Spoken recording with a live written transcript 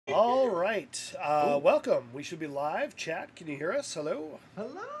All right. Welcome. We should be live. Chat, can you hear us? Hello?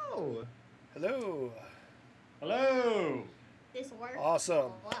 Hello. Hello. Hello. This works.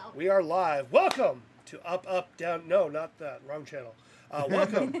 Awesome. Oh, wow. We are live. Welcome to Up, Up, Down. No, not that. Wrong channel.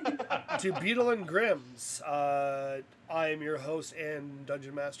 Welcome to Beadle and Grimm's. I am your host and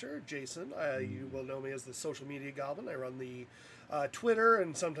Dungeon Master, Jason. You will know me as the social media goblin. I run the Twitter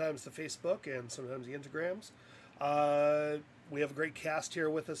and sometimes the Facebook and sometimes the Instagrams. We have a great cast here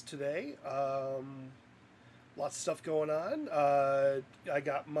with us today. Lots of stuff going on. I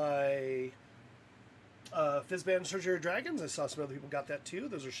got my Fizzband Surgery of Dragons. I saw some other people got that too.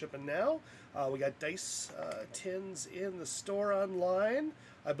 Those are shipping now. We got dice tins in the store online.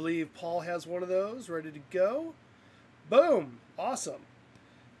 I believe Paul has one of those ready to go. Boom! Awesome.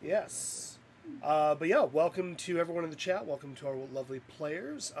 Yes. But yeah, welcome to everyone in the chat. Welcome to our lovely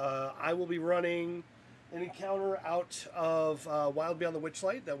players. I will be running an encounter out of Wild Beyond the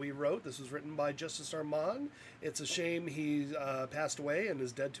Witchlight that we wrote. This was written by Justice Armand. It's a shame he passed away and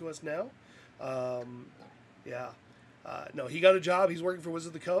is dead to us now. No, he got a job. He's working for Wizard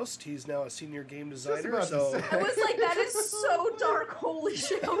of the Coast. He's now a senior game designer. So I was like, that is so dark. Holy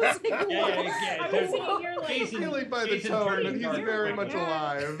shit. I was like, what? Yeah. I was sitting here like, Feeling by the tone that he's very much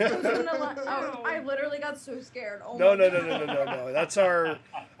alive. I literally got so scared. Oh no. my God. That's our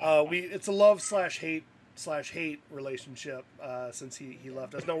it's a love/hate relationship since he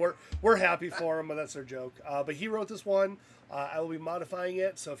left us. No, we're happy for him, but that's our joke. But he wrote this one. I will be modifying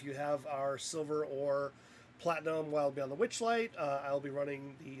it. So if you have our silver or platinum Wild Beyond the Witchlight, I'll be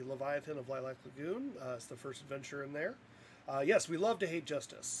running the Leviathan of Lilac Lagoon. It's the first adventure in there. Yes, we love to hate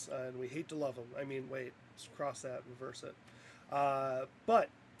justice, and we hate to love him. I mean, wait, let's cross that, reverse it. But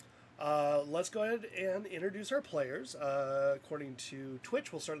let's go ahead and introduce our players. According to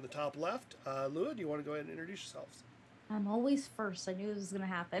Twitch, we'll start at the top left. Lua, do you want to go ahead and introduce yourselves? I'm always first. I knew this was going to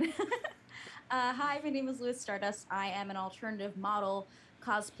happen. Hi, my name is Lua Stardust. I am an alternative model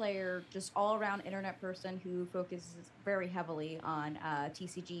cosplayer, just all-around internet person who focuses very heavily on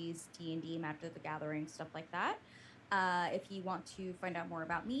TCGs, D&D, Magic the Gathering, stuff like that. If you want to find out more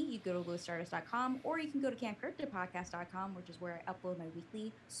about me, you go to luastardust.com, or you can go to campcryptopodcast.com, which is where I upload my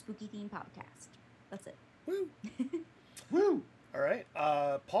weekly spooky-themed podcast. That's it. Woo! Woo! All right.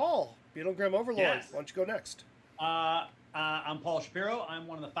 Paul, Beadle and Grimm Overlord, Yes. why don't you go next? I'm Paul Shapiro. I'm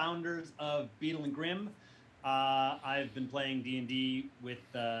one of the founders of Beadle and Grimm. I've been playing D&D with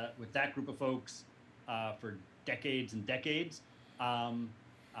that group of folks for decades and decades. And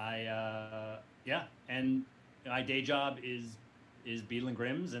my day job is Beadle and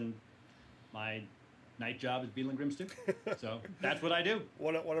Grimm's, and my night job is Beadle and Grimm's too. So that's what I do.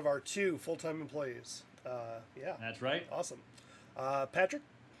 One of our two full-time employees. Yeah. That's right. Awesome. Patrick,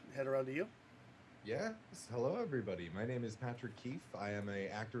 head around to you. Yes. Hello, everybody. My name is Patrick Keeffe. I am an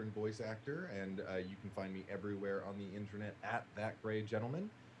actor and voice actor, and you can find me everywhere on the internet at That Gray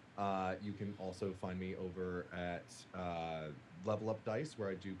Gentleman. You can also find me over at Level Up Dice, where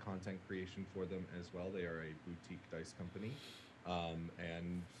I do content creation for them as well. They are a boutique dice company.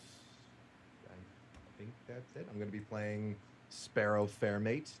 And I think that's it. I'm going to be playing Sparrow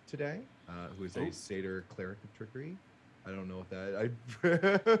Fairmate today, who is a satyr cleric of trickery. I don't know what that.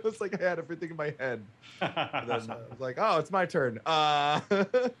 I was like, I had everything in my head. Then I was like, oh, it's my turn.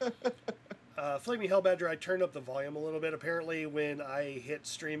 Flaming Hellbadger, I turned up the volume a little bit. Apparently, when I hit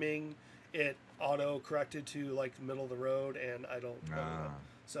streaming, it auto-corrected to like the middle of the road, and I don't know.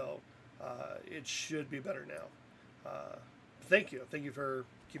 So it should be better now. Thank you for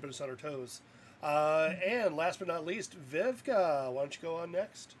keeping us on our toes. And last but not least, Vivka, why don't you go on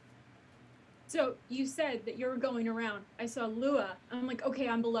next? So you said that you were going around. I saw Lua. I'm like, okay,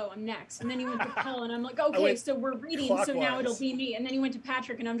 I'm below. I'm next. And then you went to Paul, and I'm like, okay, so we're reading. Clockwise. So now it'll be me. And then you went to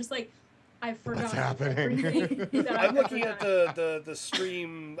Patrick, and I'm just like, I forgot. What's happening? I'm looking at the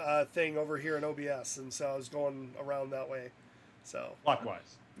stream thing over here in OBS, and so I was going around that way. So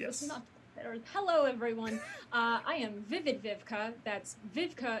Clockwise. yes. Not better. Hello, everyone. I am Vivid Vivka. That's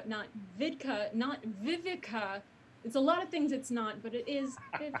Vivka, not Vidka, not Vivika. It's a lot of things it's not, but it is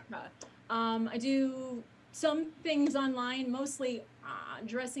Vivka. I do some things online, mostly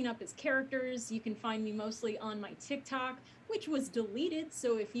dressing up as characters. You can find me mostly on my TikTok, which was deleted.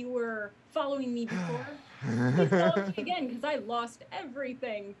 So if you were following me before, please follow me again, because I lost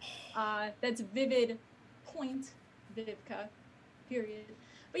everything. That's Vivid Point Vivka, period.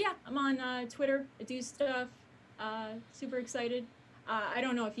 But yeah, I'm on Twitter. I do stuff. Super excited. I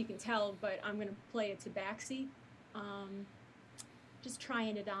don't know if you can tell, but I'm going to play a tabaxi. Just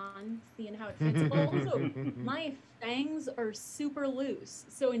trying it on, seeing how it fits. Also, my fangs are super loose,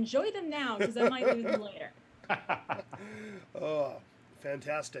 so enjoy them now, because I might lose them later.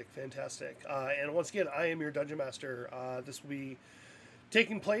 Fantastic. And once again, I am your Dungeon Master. This will be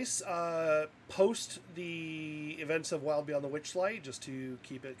taking place post the events of Wild Beyond the Witchlight, just to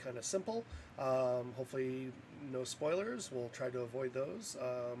keep it kind of simple. Hopefully no spoilers. We'll try to avoid those.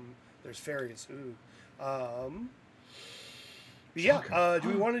 There's fairies. Ooh. But yeah, do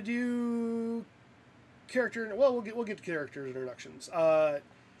we want to do character? Well, we'll get to character introductions.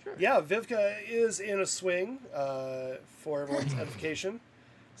 Sure. Yeah, Vivka is in a swing for everyone's edification.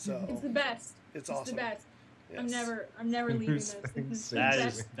 So It's the best. It's It's awesome. the best. Yes. I'm never leaving this. This is the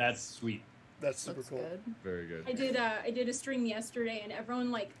best. That's sweet. That's super Looks cool. good. Very good. I did a stream yesterday, and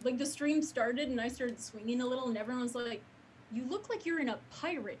everyone like the stream started, and I started swinging a little, and everyone was like, "You look like you're in a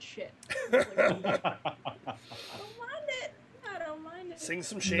pirate ship." I was like, I don't mind it. I don't mind it. Sing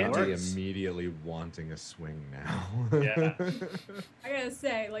some Naughty shanties. immediately wanting a swing now. Yeah. I gotta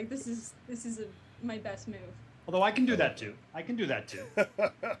say, like this is my best move. Although I can do that too. I'm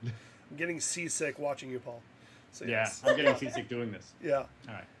getting seasick watching you, Paul. So Yeah, yes. I'm getting seasick doing this. Yeah. All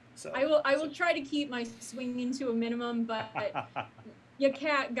right. So I will try to keep my swinging to a minimum, but your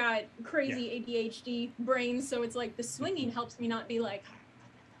cat got crazy ADHD brain, so it's like the swinging helps me not be like.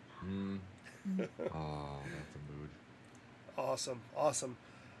 Mm. Oh, that's a mood. Awesome.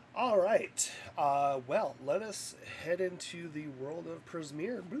 All right. Well, let us head into the world of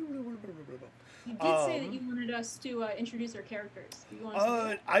Prismere. You did say that you wanted us to introduce our characters. Do you want us to do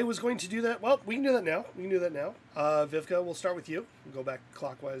that? I was going to do that. Well, we can do that now. Vivka, we'll start with you. We'll go back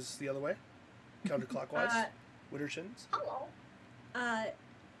clockwise the other way. Counterclockwise. Widdershins. Hello.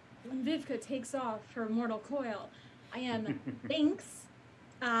 When Vivka takes off her mortal coil, I am Binks.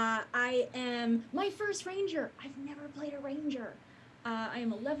 I am my first ranger. I've never played a ranger. I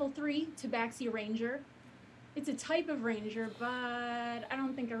am a level 3 Tabaxi ranger. It's a type of ranger, but I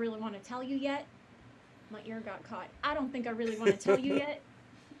don't think I really want to tell you yet. My ear got caught. I don't think I really want to tell you yet.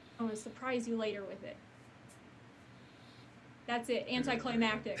 I'm going to surprise you later with it. That's it.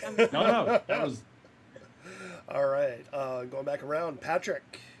 Anticlimactic. No, that was. All right. Going back around.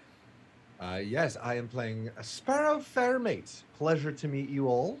 Patrick. Yes, I am playing a Sparrow Fairmate. Pleasure to meet you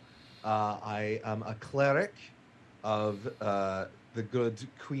all. I am a cleric of the good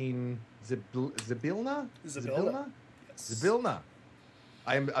Queen Zybilna? Zybilna. Yes. Zybilna.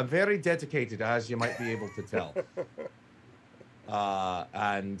 I'm very dedicated, as you might be able to tell.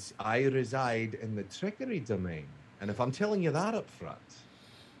 And I reside in the trickery domain. And if I'm telling you that up front,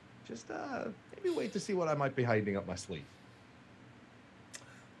 just maybe wait to see what I might be hiding up my sleeve.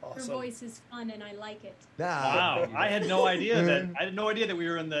 Her Awesome. voice is fun, and I like it. Wow, I had no idea that we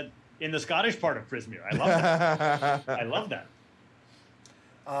were in the Scottish part of Prismere. I love that. I love that.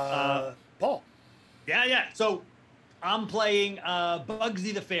 Paul. Yeah. So I'm playing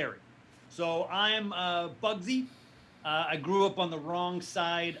Bugsy the Fairy. So I'm Bugsy. I grew up on the wrong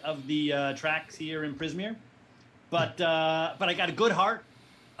side of the tracks here in Prismere, but I got a good heart,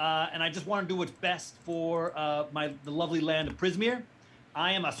 and I just want to do what's best for the lovely land of Prismere.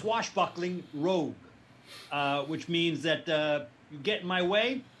 I am a swashbuckling rogue, which means that you get in my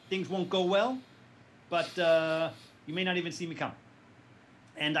way, things won't go well, but you may not even see me coming.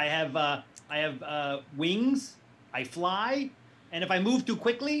 And I have wings. I fly, and if I move too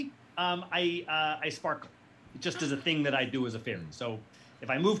quickly, I sparkle. It just is a thing that I do as a fairy. So if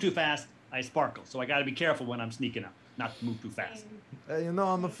I move too fast, I sparkle. So I got to be careful when I'm sneaking up, not to move too fast.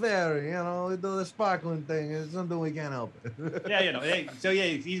 I'm a fairy. We do the sparkling thing. It's something we can't help. Yeah, Hey, so yeah,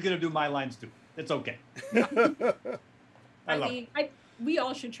 he's gonna do my lines too. It's okay. I love it. We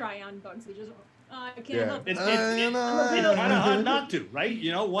all should try on Bugsy. Just I can't help it. It's kind of hard not to, right?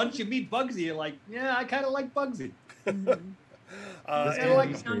 Once you meet Bugsy, you're like, yeah, I kind of like Bugsy. This And, game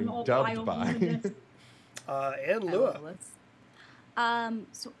is dubbed by. and Lua.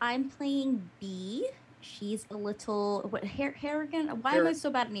 So I'm playing B. She's a little Harrigan. Why am I so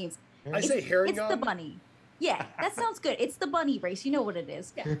bad at names? I say Harrigan. It's the bunny. Yeah, that sounds good. It's the bunny race. You know what it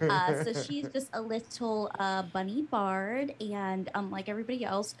is. So she's just a little bunny bard, and like everybody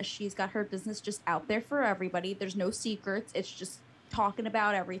else, she's got her business just out there for everybody. There's no secrets. It's just talking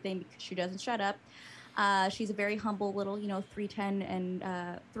about everything because she doesn't shut up. She's a very humble little, 3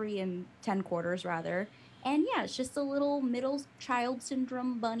 and 10 quarters rather. And yeah, it's just a little middle child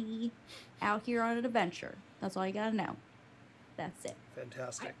syndrome bunny out here on an adventure. That's all you gotta know. That's it.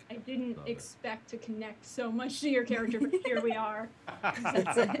 Fantastic. I didn't expect to connect so much to your character, but here we are.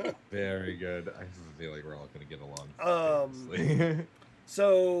 That's it. Very good. I feel like we're all going to get along.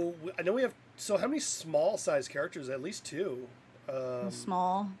 So I know we have. So how many small size characters? At least 2.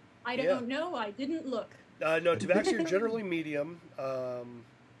 Small. I don't know. I didn't look. No, Tabaxi are generally medium. I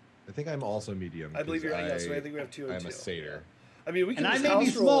think I'm also medium. I believe you're. I So I think we have 2 and 2. I'm a satyr. I I mean, we can And I just may be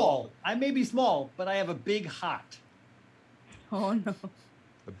house roll. small. I may be small, but I have a big heart. Oh no.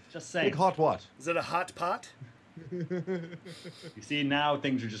 Just saying. Big hot what? Is it a hot pot? You see, now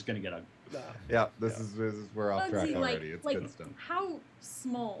things are just going to get ugly. Nah. Yeah, this is we're off track Bugsy, already. It's good stuff. how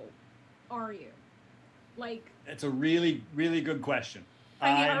small are you? Like, It's a really, really good question.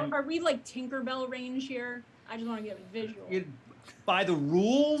 I mean, I'm- are we like Tinkerbell range here? I just want to get a visual. by the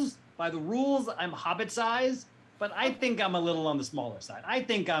rules, I'm Hobbit size, but I think I'm a little on the smaller side. I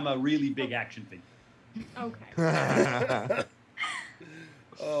think I'm a really big action figure. Okay.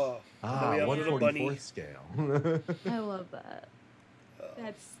 Oh, Ah, we have a little bunny. 1/44 scale. I love that.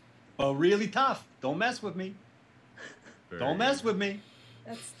 That's But really tough. Don't mess with me. Don't mess with me.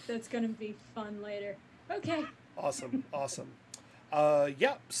 that's gonna be fun later. Okay. Awesome.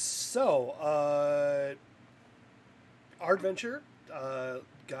 Yeah. So, our adventure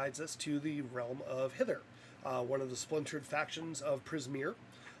guides us to the realm of Hither, one of the splintered factions of Prismere.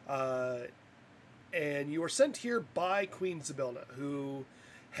 And you are sent here by Queen Zybilna, who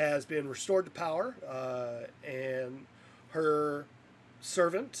has been restored to power, and her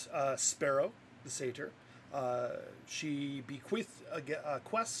servant, Sparrow, the satyr, she bequeathed a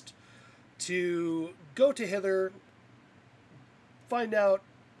quest to go to Hither, find out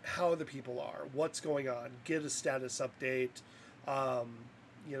how the people are, what's going on, get a status update,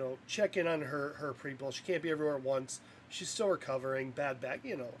 check in on her people. She can't be everywhere at once. She's still recovering, bad back,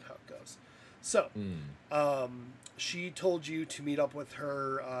 you know how it goes. So, she told you to meet up with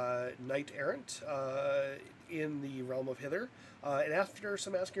her knight errant in the realm of Hither, and after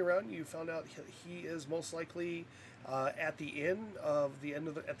some asking around, you found out he is most likely at the end of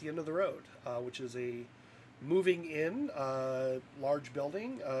the road, which is a moving in large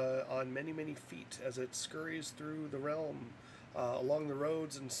building on many feet as it scurries through the realm along the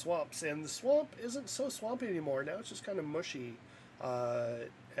roads and swamps. And the swamp isn't so swampy anymore. Now it's just kind of mushy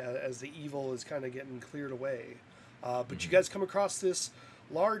as the evil is kind of getting cleared away. But you guys come across this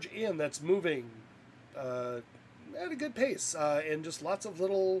large inn that's moving at a good pace, and just lots of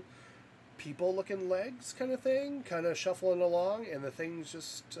little people-looking legs kind of thing, kind of shuffling along, and the thing's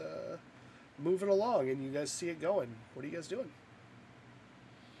just moving along, and you guys see it going. What are you guys doing?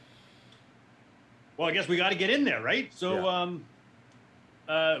 Well, I guess we got to get in there, right? So,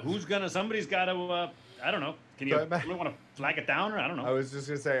 Yeah. somebody's got to, I don't know. Can you want to flag it down, or I don't know? I was just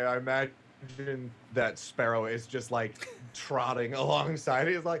gonna say, I imagine that Sparrow is just like trotting alongside.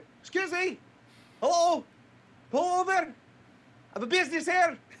 He's like, "Excuse me, hello, pull over. I have a business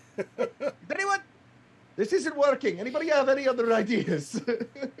here. Anyone? This isn't working. Anybody have any other ideas?"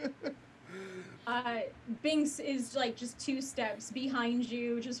 Binks is like just 2 steps behind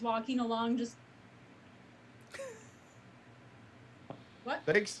you, just walking along, just. What?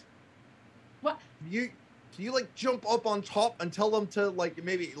 Thanks. What? Can you like jump up on top and tell them to like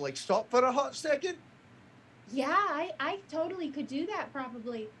maybe like stop for a hot second? Yeah, I totally could do that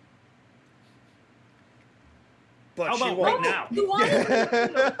probably. But How she about won't. right now? You want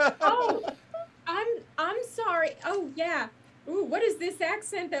to? Oh, I'm sorry. Oh yeah. Ooh, what is this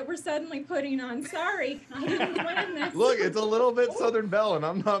accent that we're suddenly putting on? Sorry, I didn't plan this. Look, it's a little bit Southern Belle, and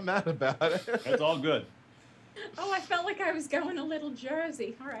I'm not mad about it. That's all good. Oh, I felt like I was going a little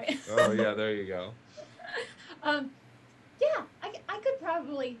Jersey. All right. Oh yeah, there you go. Yeah, I could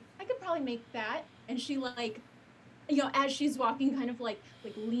probably make that. And she like, as she's walking, kind of like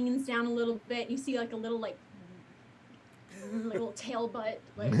leans down a little bit. You see like a little like a little tail butt,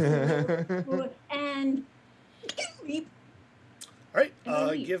 like, and leap. All right, And then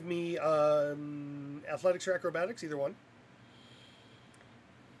leave. give me athletics or acrobatics, either one.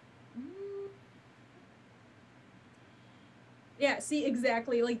 Yeah, see,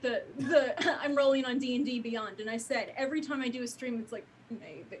 exactly. Like the I'm rolling on D&D Beyond, and I said every time I do a stream, it's like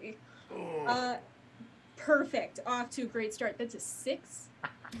maybe. Perfect. Off to a great start. That's a 6.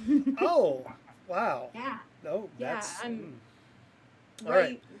 Oh, wow. Yeah. No, Yeah, that's I'm all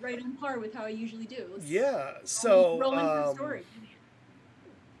right. right on par with how I usually do. Yeah. So rolling for story.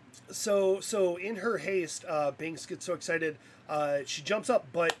 So in her haste, Binks gets so excited, she jumps up,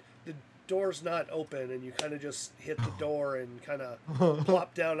 but the door's not open, and you kind of just hit the door and kind of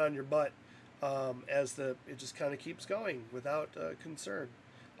plop down on your butt as it just kind of keeps going without concern.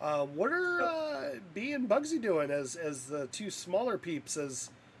 What are Bee and Bugsy doing as the 2 smaller peeps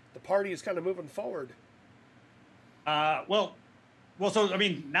as the party is kind of moving forward? So I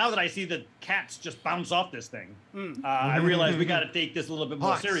mean, now that I see the cats just bounce off this thing, I realize we got to take this a little bit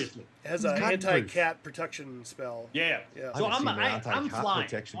more Hawks. seriously. It has an Cat-proof. anti-cat protection spell. Yeah. Yeah. So I've seen I'm the flying.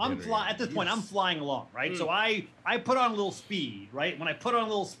 protection I'm generator. flying at this point. I'm flying along, right? So I put on a little speed, right? When I put on a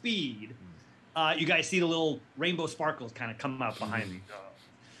little speed, You guys see the little rainbow sparkles kind of come out behind me.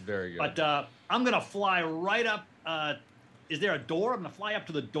 Very good. But I'm going to fly right up. Is there a door? I'm going to fly up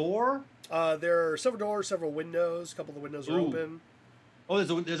to the door. There are several doors, several windows. A couple of the windows are open. Oh,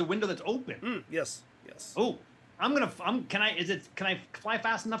 there's a window that's open. Yes. Oh, can I fly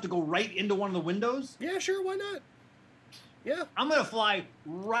fast enough to go right into one of the windows? Yeah, sure. Why not? Yeah. I'm going to fly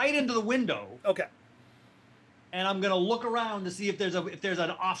right into the window. Okay. And I'm going to look around to see if there's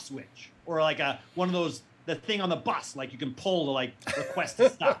an off switch or like one of those, the thing on the bus, like you can pull to like request to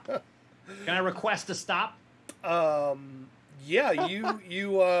stop. Can I request to stop? Yeah,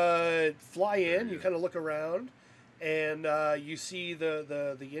 you fly in, you kind of look around, and you see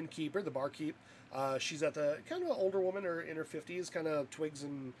the innkeeper, the barkeep. She's at the kind of an older woman, in her 50s, kind of twigs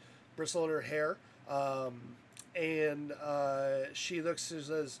and bristle in her hair. And she looks and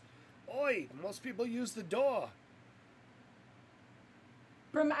says, "Oi, most people use the door."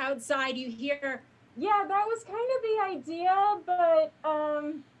 From outside, you hear, "Yeah, that was kind of the idea, but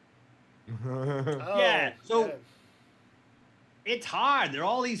yeah, so it's hard. There are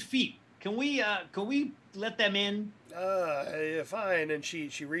all these feet. Can we let them in? Yeah, fine. And she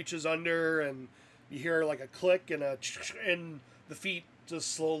reaches under, and you hear like a click and and the feet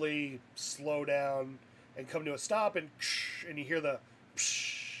just slowly slow down and come to a stop, and you hear the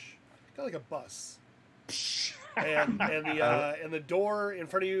kind of like a bus. and the door in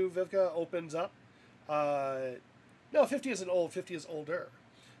front of you, Vivka, opens up. No, 50 isn't old. 50 is older.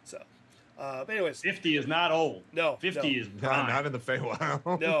 So, but anyways, 50 is not old. No, 50 is prime. Not in the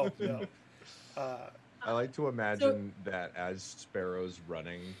Feywild. No. I like to imagine that as Sparrow's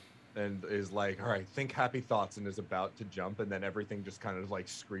running and is like, all right, think happy thoughts, and is about to jump, and then everything just kind of like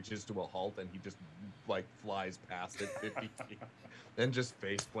screeches to a halt, and he just like flies past it 50 feet, then just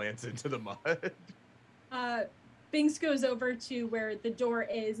face plants into the mud. Binks goes over to where the door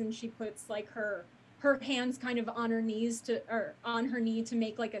is, and she puts like her hands kind of on her knees or on her knee to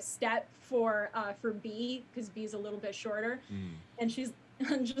make like a step for B, because B's a little bit shorter. And she's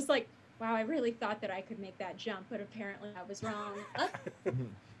just like, wow, I really thought that I could make that jump, but apparently I was wrong.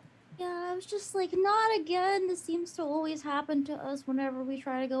 Yeah, I was just like, not again. This seems to always happen to us whenever we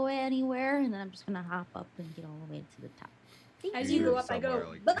try to go anywhere. And then I'm just gonna hop up and get all the way to the top. As you go up, I go,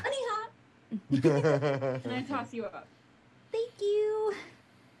 like bunny hop, and I toss you up. Thank you.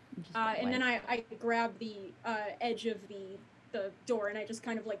 And then I grab the edge of the door, and I just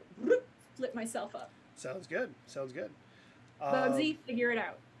kind of like flip myself up. Sounds good. Bugsy, figure it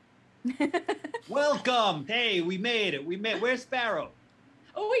out. Welcome. Hey, we made it. Where's Sparrow?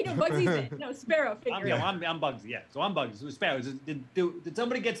 Oh wait, no, Bugsy's in. No, Sparrow, figure it out. I'm Bugsy. Yeah, so I'm Bugsy. So Sparrow. Did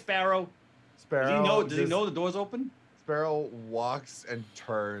somebody get Sparrow? Sparrow. Does he know the door's open? Sparrow walks and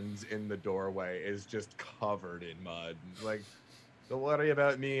turns in the doorway, is just covered in mud. Like, don't worry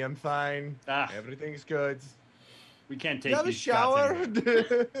about me. I'm fine. Everything's good. We can't take you have a these shower.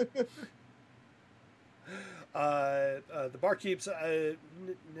 The barkeep's,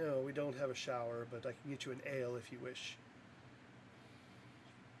 no, we don't have a shower, but I can get you an ale if you wish.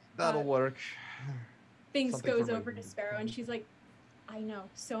 That'll work. Binks Something goes for my- over to Sparrow, and she's like, I know,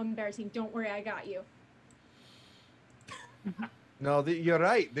 so embarrassing. Don't worry, I got you. No, you're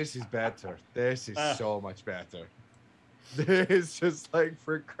right. This is better. This is so much better. This just like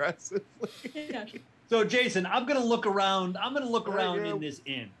progressively. Yeah. So Jason, I'm gonna look around. In this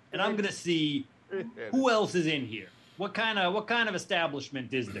inn, and I'm gonna see who else is in here. What kind of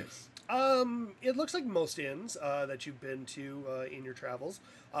establishment is this? It looks like most inns that you've been to in your travels.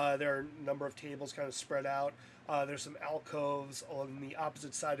 There are a number of tables kind of spread out. There's some alcoves on the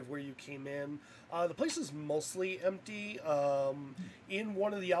opposite side of where you came in. The place is mostly empty. In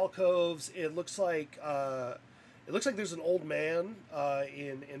one of the alcoves, it looks like there's an old man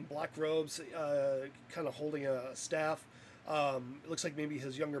in black robes, kind of holding a staff. It looks like maybe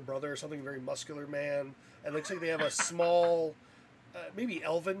his younger brother or something, very muscular man. It looks like they have a small, maybe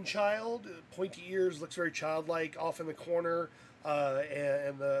elven child, pointy ears, looks very childlike, off in the corner.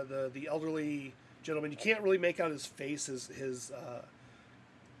 And the elderly gentleman, you can't really make out his face. His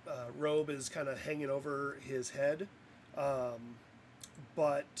robe is kind of hanging over his head. Yeah,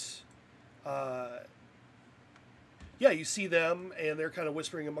 you see them, and they're kind of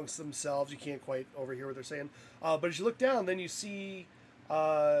whispering amongst themselves. You can't quite overhear what they're saying. But as you look down, then you see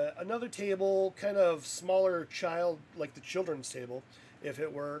another table, kind of smaller child, like the children's table, if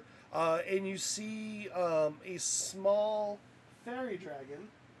it were. And you see a small fairy dragon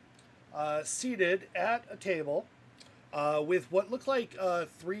seated at a table with what look like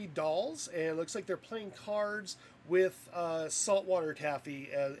 3 dolls, and it looks like they're playing cards with saltwater taffy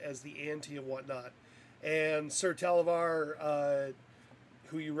as the ante and whatnot. And Sir Talavar,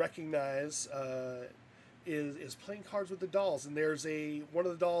 who you recognize, is playing cards with the dolls, and there's one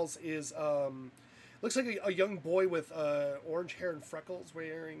of the dolls is looks like a young boy with orange hair and freckles,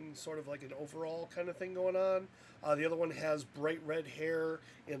 wearing sort of like an overall kind of thing going on. The other one has bright red hair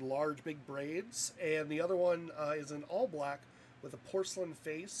in large big braids, and the other one is in all black with a porcelain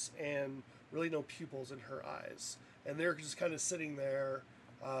face and really no pupils in her eyes. And they're just kind of sitting there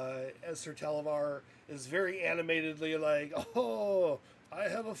as Sir Talavar is very animatedly like, "Oh, I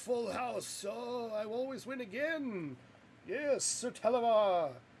have a full house. Oh, I will always win again. Yes, Sir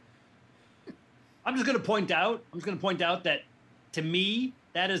Talavar." I'm just going to point out that, to me,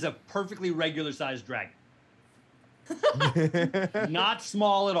 that is a perfectly regular sized dragon. Not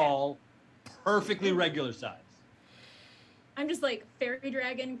small at all. Perfectly regular size. I'm just like fairy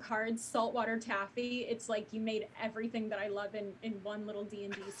dragon, cards, saltwater taffy. It's like you made everything that I love in one little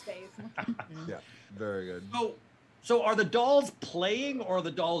D&D space. Yeah, very good. So are the dolls playing, or are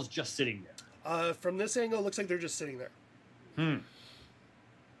the dolls just sitting there? From this angle, it looks like they're just sitting there.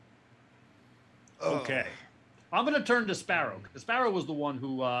 Okay. I'm going to turn to Sparrow. Sparrow was the one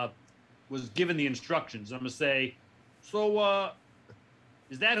who was given the instructions. I'm going to say, so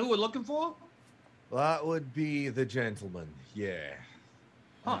is that who we're looking for? That would be the gentleman, yeah.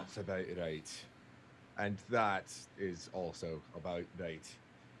 Huh. That's about right. And that is also about right.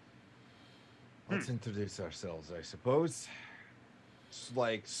 Let's introduce ourselves, I suppose. Just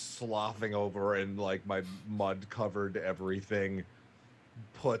like sloughing over in like my mud-covered everything.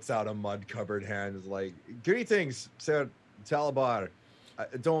 Puts out a mud-covered hand, is like, "Greetings, Sir Talavar. I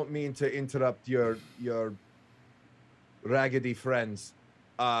don't mean to interrupt your raggedy friends.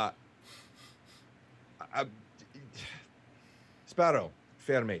 Sparrow,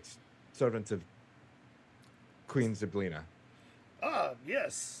 fairmate, servant of Queen Zybilna." "Ah,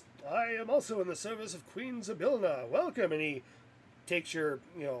 yes. I am also in the service of Queen Zybilna. Welcome." And he takes your,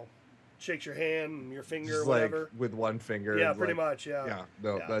 shakes your hand, your finger, Just whatever. like with one finger. Yeah, pretty much, yeah. Yeah,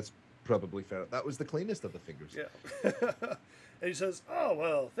 no, Yeah. that's probably fair. That was the cleanest of the fingers. Yeah. And he says, "Oh,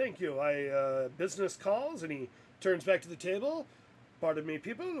 well, thank you. Business calls," and he turns back to the table. "Pardon me,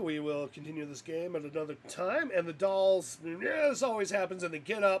 people. We will continue this game at another time." And the dolls, this always happens, and they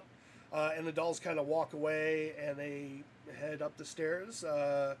get up, and the dolls kind of walk away, and they head up the stairs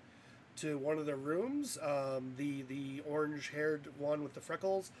to one of their rooms. The orange-haired one with the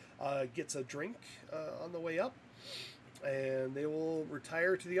freckles gets a drink on the way up, and they will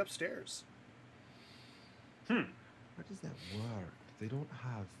retire to the upstairs. How does that work? They don't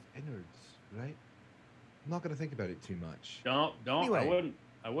have innards, right? I'm not going to think about it too much. Don't. Anyway.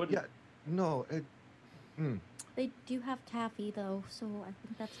 I wouldn't. Yeah, no. They do have taffy, though, so I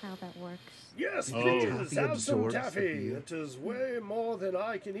think that's how that works. Yes, Oh. please, Taffy have some absorbs the taffy. beer. It is way more than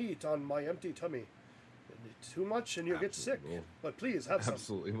I can eat on my empty tummy. Too much and you'll get sick. Absolutely. But please, have some.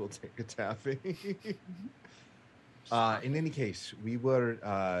 Absolutely, we'll take a taffy. In any case, we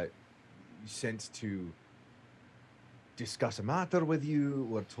were sent to discuss a matter with you.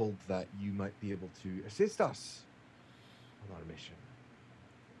 We're told that you might be able to assist us on our mission.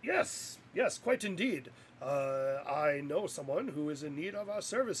 Yes, quite indeed. I know someone who is in need of our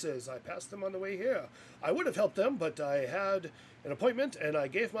services. I passed them on the way here. I would have helped them, but I had an appointment, and I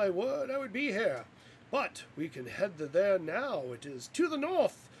gave my word I would be here. But we can head there now. It is to the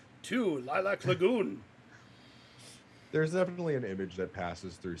north, to Lilac Lagoon. There's definitely an image that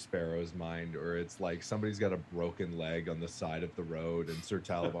passes through Sparrow's mind, or it's like somebody's got a broken leg on the side of the road, and Sir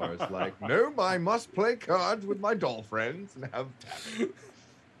Talavar is like, "No, I must play cards with my doll friends and have taffy."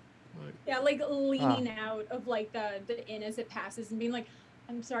 Yeah, like leaning out of like the inn as it passes and being like,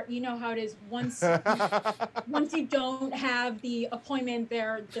 "I'm sorry, you know how it is. Once you don't have the appointment,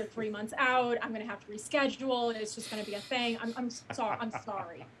 they're 3 months out. I'm gonna have to reschedule. It's just gonna be a thing. I'm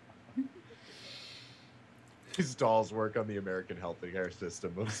sorry." These dolls work on the American healthcare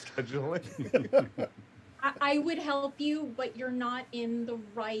system of scheduling. I would help you, but you're not in the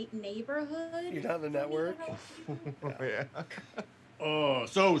right neighborhood. You're not in the network. Yeah. Oh,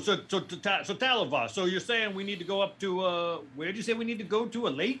 so Talavar, so you're saying we need to go up to, where did you say we need to go to, a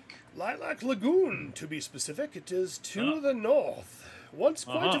lake? Lilac Lagoon, to be specific. It is to the north. Once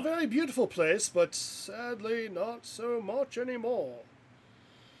quite a very beautiful place, but sadly not so much anymore.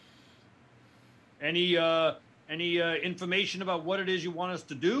 Any information about what it is you want us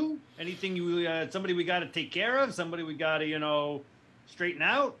to do? Anything somebody we got to take care of? Somebody we got to, straighten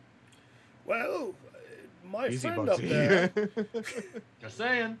out? Well, my Easy, friend up Bugsy. there. Just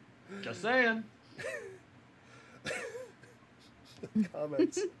saying.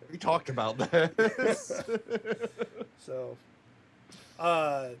 Comments. We talked about this. So,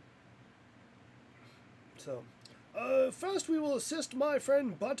 First we will assist my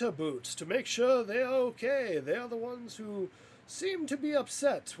friend Butterboots to make sure they are okay. They are the ones who seemed to be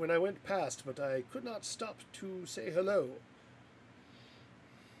upset when I went past, but I could not stop to say hello.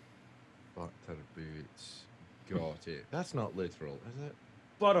 Butterboots. Got it. That's not literal, is it?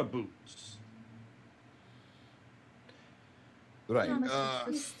 Butterboots. Right.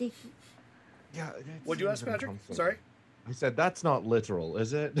 Yeah. What'd you ask, Patrick? Sorry? I said that's not literal,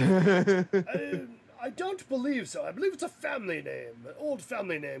 is it? I don't believe so. I believe it's a family name, an old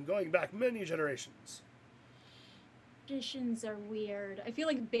family name going back many generations. Traditions are weird. I feel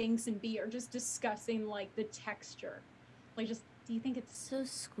like Binks and Bee are just discussing like the texture. Like, just do you think it's So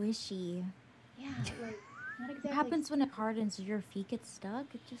squishy. yeah, like not exactly. What happens when it hardens? Do your feet get stuck?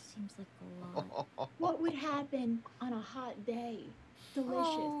 It just seems like a lot. What would happen on a hot day?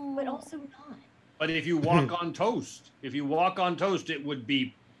 Delicious, but also not. But if you walk on toast, it would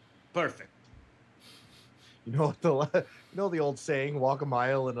be perfect. You know the old saying, walk a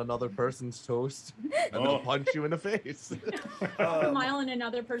mile in another person's toast, and they'll punch you in the face. A mile in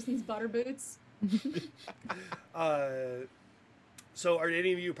another person's butter boots. So are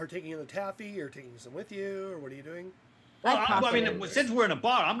any of you partaking in the taffy, or taking some with you, or what are you doing? I mean, since we're in a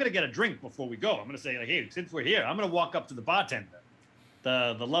bar, I'm going to get a drink before we go. I'm going to say, like, hey, since we're here, I'm going to walk up to the bartender,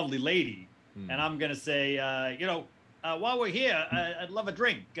 the lovely lady, and I'm going to say, while we're here, I'd love a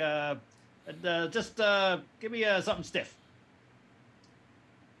drink. Just give me something stiff.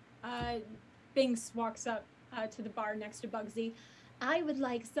 Binks walks up to the bar next to Bugsy. I would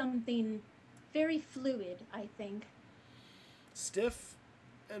like something very fluid, I think. Stiff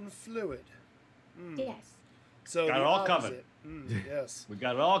and fluid. Yes. So got it all covered. Yes. We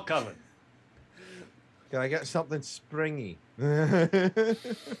got it all covered. Can I get something springy?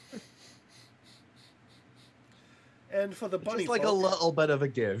 And for the bunny Just like folk, a little bit of a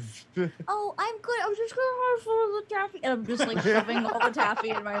give. Oh, I'm good. I'm just gonna have some of the taffy. And I'm just like shoving all the taffy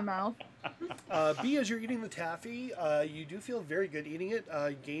in my mouth. B, as you're eating the taffy, you do feel very good eating it.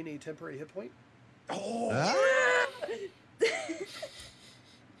 Gain a temporary hit point. Oh.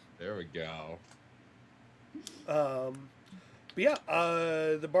 There we go. But yeah,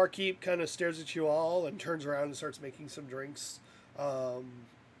 the barkeep kind of stares at you all and turns around and starts making some drinks.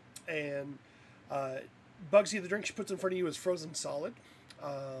 And Bugsy, the drink she puts in front of you is frozen solid.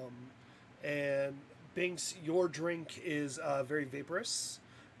 And Binks, your drink is very vaporous.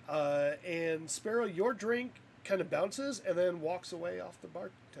 And Sparrow, your drink kind of bounces and then walks away off the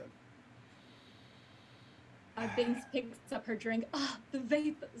bartend. Binks picks up her drink. Ah, the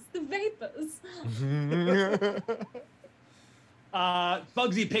vapors, the vapors.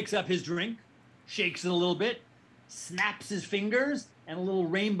 Bugsy picks up his drink, shakes it a little bit, snaps his fingers, and a little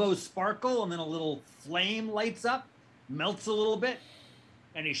rainbow sparkle, and then a little flame lights up, melts a little bit,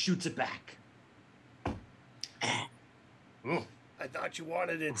 and he shoots it back. I thought you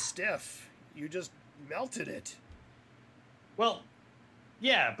wanted it stiff. You just melted it. Well,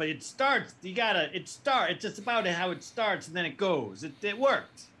 yeah, but it starts. It's just about how it starts and then it goes. It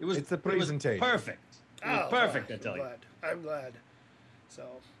worked. It's the presentation. It was perfect. It was perfect, I tell you. I'm glad. So,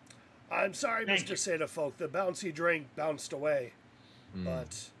 I'm sorry, Thank Mr. you. Santa Folk. The bouncy drink bounced away.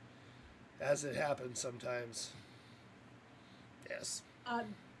 But, as it happens sometimes. Yes.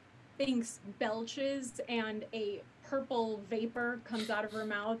 Binks belches and a purple vapor comes out of her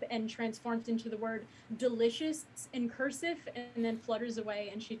mouth and transforms into the word delicious in cursive and then flutters away,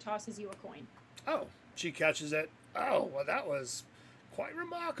 and she tosses you a coin. Oh, she catches it. Oh, well, that was quite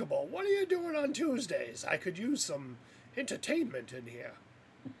remarkable. What are you doing on Tuesdays? I could use some entertainment in here.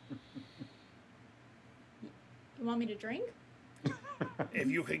 You want me to drink? If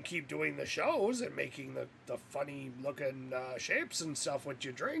you can keep doing the shows and making the funny looking shapes and stuff with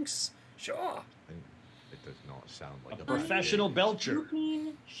your drinks, sure. It does not sound like A professional belcher.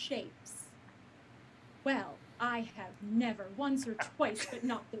 Looking shapes. Well, I have never, once or twice, but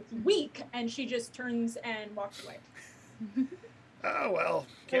not this week. And she just turns and walks away. Oh, well,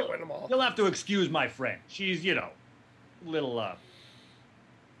 can't win them all. You'll have to excuse my friend. She's, little, I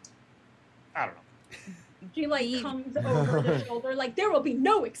don't know. She, comes over the shoulder, like, there will be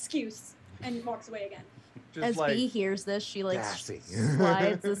no excuse, and walks away again. Just As like, B hears this, she gassy.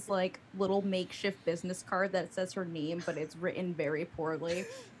 slides this little makeshift business card that says her name, but it's written very poorly,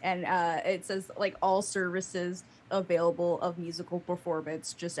 and it says all services available of musical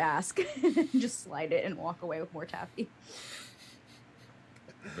performance. Just ask, just slide it and walk away with more taffy.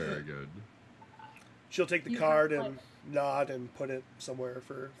 Very good. She'll take the card and nod and put it somewhere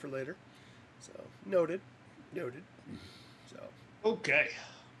for later. So noted. So Okay.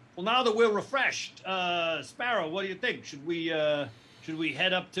 Well, now that we're refreshed, Sparrow, what do you think? Should we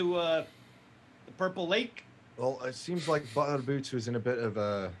head up to the Purple Lake? Well, it seems like Butterboots was in a bit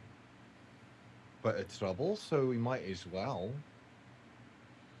of trouble, so we might as well.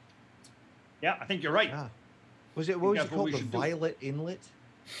 Yeah, I think you're right. Yeah. What was it called? The Violet Inlet?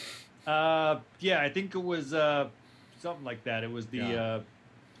 Yeah, I think it was something like that. It was the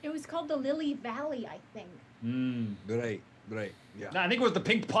It was called the Lily Valley, I think. Right, yeah. No, I think it was the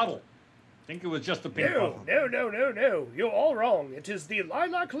Pink Puddle. I think it was just the Pink Puddle. No. You're all wrong. It is the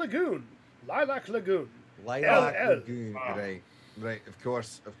Lilac Lagoon. Lilac Lagoon. Lilac LL. Lagoon. Right. Of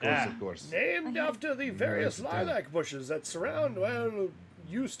course. Named after the various lilac bushes that surround,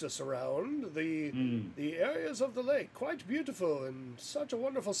 used to surround the areas of the lake. Quite beautiful and such a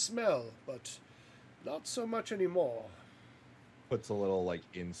wonderful smell, but not so much anymore. Puts a little like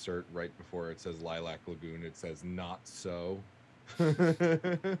insert right before it says Lilac Lagoon. It says not so.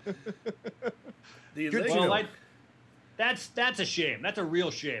 That's a shame. That's a real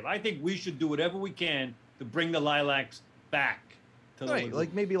shame. I think we should do whatever we can to bring the lilacs back to the lagoon.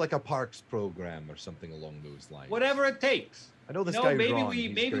 Like maybe like a parks program or something along those lines. Whatever it takes. I know this guy. Maybe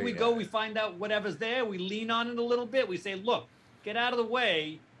we go. We find out whatever's there. We lean on it a little bit. We say, "Look, get out of the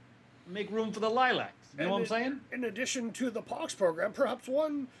way. Make room for the lilacs." You know what I'm saying? In addition to the parks program, perhaps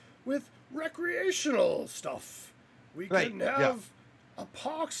one with recreational stuff. We can have a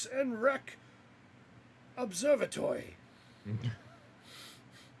Parks and Rec observatory.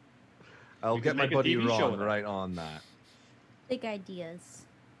 I'll get my buddy Ron right on that. Big ideas.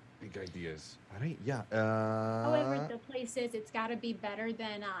 All right, yeah. However, the place is, it's got to be better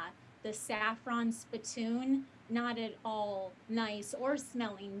than the saffron spittoon. Not at all nice or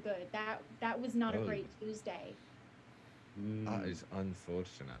smelling good. That was not a great Tuesday. That is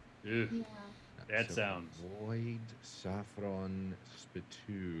unfortunate. Yeah. That sounds. Avoid saffron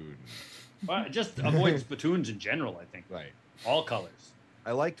spittoon. Well, just avoid spittoons in general, I think. Right. All colors.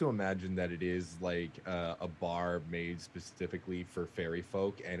 I like to imagine that it is like a bar made specifically for fairy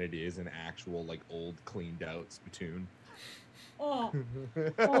folk, and it is an actual like old cleaned out spittoon. Oh.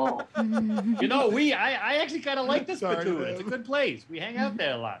 You know, I actually kind of like this spittoon. It's a good place. We hang out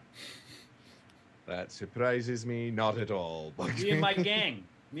there a lot. That surprises me not at all. Me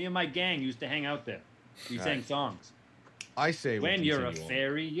and my gang used to hang out there. We sang songs. I say when you're a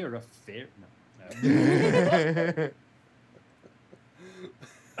fairy, you're a fairy. No.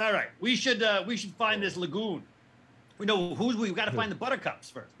 All right, we should find this lagoon. We know we've got to find the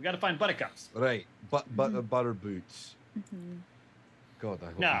buttercups first. We got to find buttercups. Right, butter boots. Mm-hmm. God, I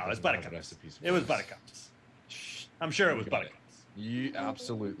hope no, it's buttercups. It was buttercups. I'm sure it was buttercups. You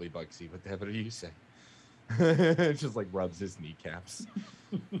absolutely, Bugsy. Whatever you say. Just like rubs his kneecaps.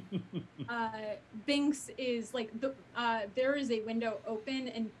 Binks is like there is a window open,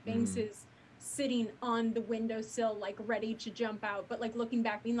 and Binks is sitting on the windowsill, like ready to jump out, but like looking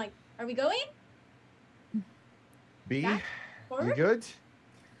back, being like, "Are we going? B, you good?"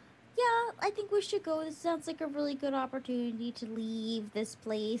 Yeah, I think we should go. This sounds like a really good opportunity to leave this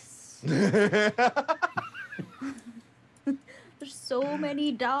place. There's so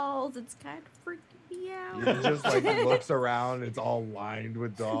many dolls. It's kind of freaking me out. He just like looks around. It's all lined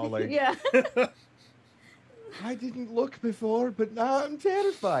with doll. Like, yeah. I didn't look before, but now I'm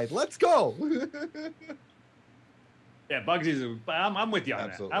terrified. Let's go. Yeah, Bugsy's. I'm with you on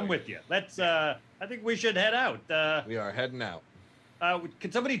Absolutely. that. I'm with you. Let's. I think we should head out. We are heading out.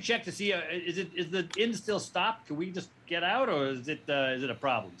 Can somebody check to see is the inn still stopped? Can we just get out, or is it a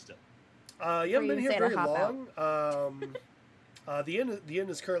problem still? You haven't been here very long. The inn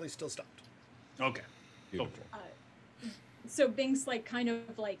is currently still stopped. Okay. Beautiful. So Binks like kind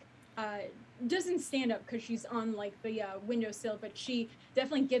of like doesn't stand up because she's on like the windowsill, but she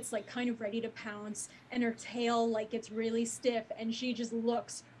definitely gets like kind of ready to pounce, and her tail like gets really stiff, and she just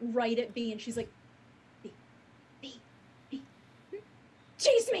looks right at B, and she's like, B,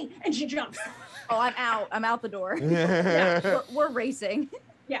 chase me, and she jumps. Oh, I'm out. I'm out the door. Yeah, we're racing.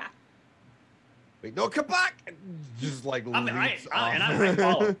 Yeah. Wait, no, come back! Just like I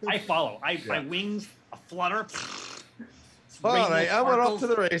follow. My wings flutter. All right, we're off to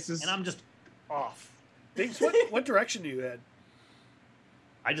the races. And I'm just off. Binks, what direction do you head?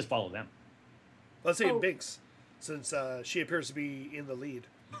 I just follow them. Let's say Binks, since she appears to be in the lead.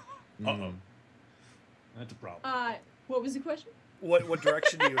 Uh-oh. That's a problem. What was the question? What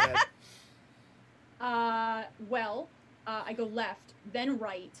direction do you head? I go left, then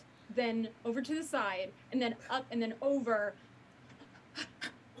right, then over to the side, and then up, and then over.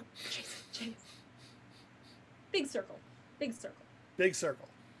 Chase. Big circle. Big circle.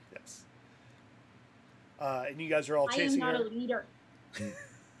 Yes. And you guys are all chasing her. I am not a leader.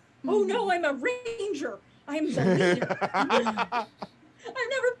 Oh no, I'm a ranger. I'm the leader. I've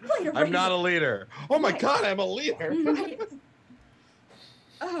never played a ranger. I'm not a leader. Oh my Right. God, I'm a leader. Right.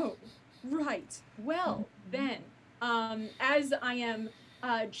 Oh, right. Well, then, as I am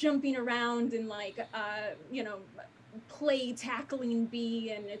jumping around and play tackling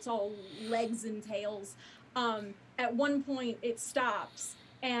bee, and it's all legs and tails. At one point, it stops,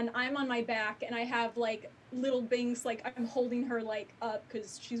 and I'm on my back, and I have little Binks, I'm holding her up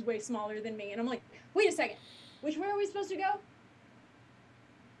because she's way smaller than me, and I'm like, wait a second, which way are we supposed to go?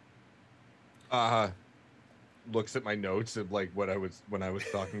 Looks at my notes of when I was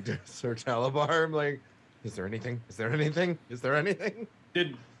talking to Sir Talabar. I'm like, is there anything? Is there anything? Is there anything?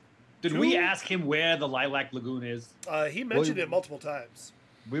 Did we ask him where the Lilac Lagoon is? He mentioned it multiple times.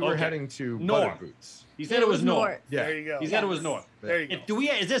 We were Okay. heading to North. Butterboots. He said it was north. Yeah. There you go. He said it was north. There you go.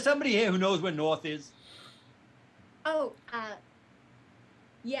 Is there somebody here who knows where north is? Oh,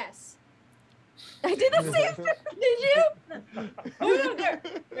 yes. I did the same. Did you? Oh no,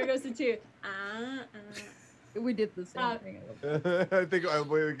 there goes the two. We did the same thing. I think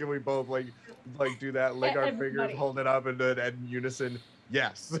can we both do that, lick our fingers, Everybody. hold it up, and then in unison,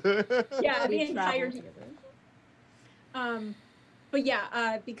 yes. Yeah, the We entire traveled time. But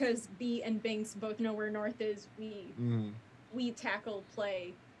yeah, because B and Binks both know where north is, we tackle,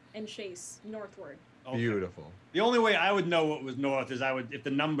 play, and chase northward. Okay. Beautiful. The only way I would know what was north is if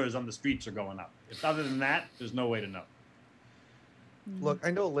the numbers on the streets are going up. If other than that, there's no way to know. Look, I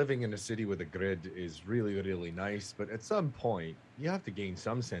know living in a city with a grid is really, really nice, but at some point, you have to gain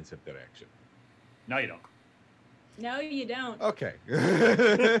some sense of direction. No, you don't. No, you don't. Okay.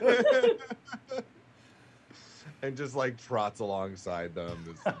 And just trots alongside them,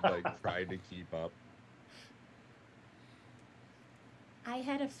 just trying to keep up. I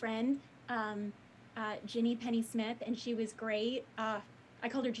had a friend, Ginny Penny Smith, and she was great. I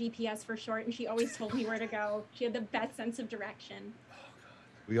called her GPS for short, and she always told me where to go. She had the best sense of direction.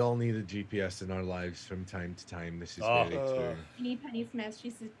 We all need a GPS in our lives from time to time. This is very true. Ginny Penny Smith,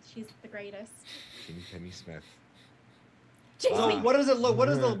 she's the greatest. Ginny Penny Smith. So what does it look? What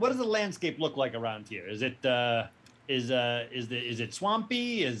does the landscape look like around here? Is it is it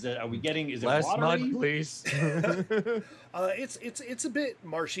swampy? Is it Less watery? mud, please? It's a bit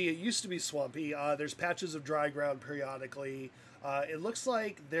marshy. It used to be swampy. There's patches of dry ground periodically. It looks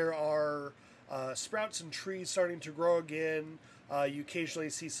like there are sprouts and trees starting to grow again. You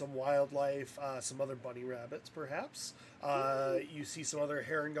occasionally see some wildlife, some other bunny rabbits, perhaps. You see some other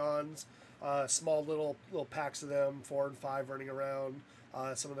herringons, small little packs of them, 4 and 5 running around.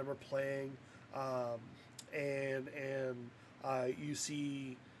 Some of them are playing, and you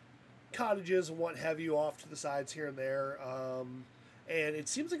see cottages and what have you off to the sides here and there. And it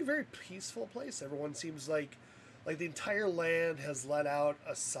seems like a very peaceful place. Everyone seems like the entire land has let out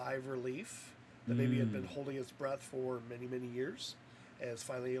a sigh of relief that maybe had been holding its breath for many, many years, and is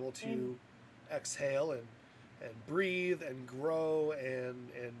finally able to exhale and breathe and grow and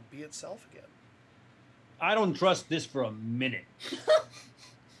be itself again. I don't trust this for a minute.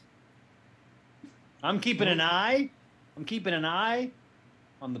 I'm keeping an eye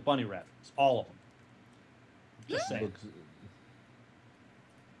on the bunny rabbits, all of them. Just saying.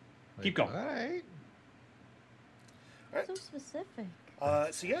 Keep going. All right. So specific.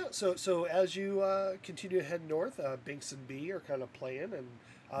 So as you continue to head north, Binks and B are kind of playing, and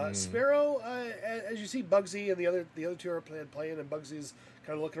Sparrow, as you see Bugsy and the other two are playing, and Bugsy's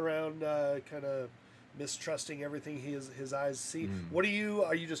kind of looking around, kind of mistrusting everything his eyes see. What are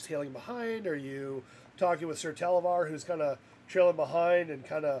you just tailing behind? Are you talking with Sir Talavar, who's kind of trailing behind and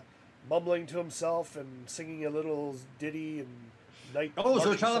kind of mumbling to himself and singing a little ditty and night? Oh, so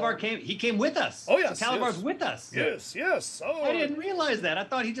marching Talavar song? He came with us. Oh, yes, So Talavar's yes. with us. Yes. Oh, I didn't realize that. I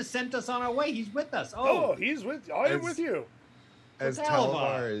thought he just sent us on our way. He's with us. Oh, he's with. I am with you. As Talavar.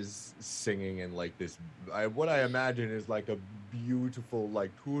 Talavar is singing in this, what I imagine is a beautiful,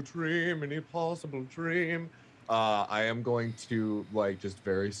 to dream any possible dream. I am going to just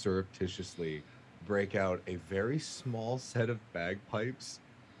very surreptitiously break out a very small set of bagpipes,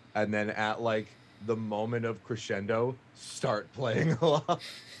 and then at the moment of crescendo, start playing along.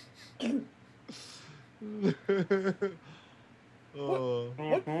 What? Oh,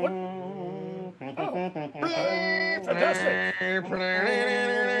 fantastic.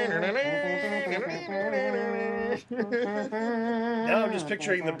 Now I'm just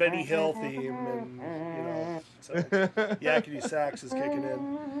picturing the Benny Hill theme, and so yakety sax is kicking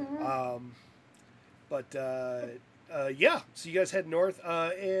in. So you guys head north,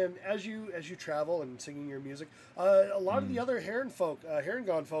 and as you travel and singing your music, a lot of the other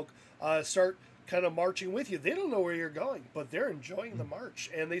Herringon folk start kind of marching with you. They don't know where you're going, but they're enjoying the march,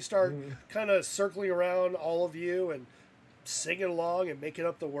 and they start kind of circling around all of you and singing along and making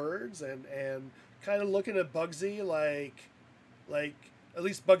up the words and kind of looking at Bugsy like at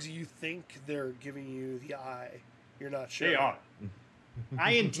least Bugsy, you think they're giving you the eye. You're not sure. They are.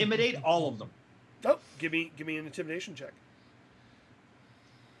 I intimidate all of them. Oh, give me an intimidation check.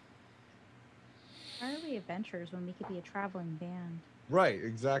 Why are we adventurers when we could be a traveling band? Right,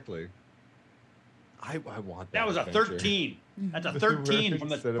 exactly. I want that. That was a adventure. 13. That's a 13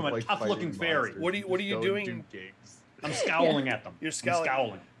 from Instead of, a like, tough-looking fighting fairy. monsters, What are you just go and doing? do gigs. I'm scowling at them. You're I'm scowling.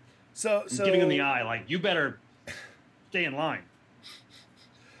 scowling. So I'm giving them the eye, like, you better stay in line.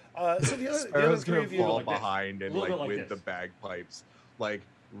 So the other Sparrow's three gonna of you, fall like this. behind and A little like bit like with the this. bagpipes, like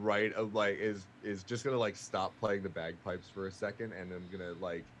is just gonna like stop playing the bagpipes for a second, and I'm gonna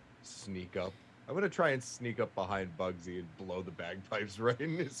like sneak up. I'm gonna try and sneak up behind Bugsy and blow the bagpipes right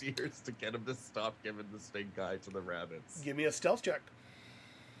in his ears to get him to stop giving the stink eye to the rabbits. give me a stealth check.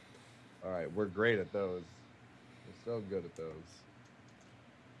 All right, we're great at those. We're so good at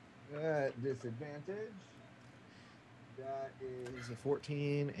those. At disadvantage. That is a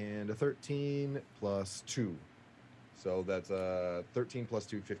 14 and a 13 plus 2. So that's a 13 plus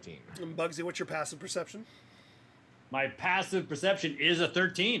 2, 15. And Bugsy, what's your passive perception? My passive perception is a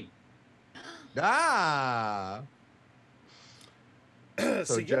 13. Ah!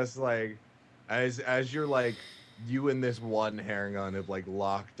 So you just like, as you're like, you and this one Haragon have like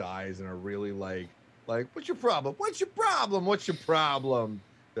locked eyes and are really like, what's your problem? What's your problem? What's your problem?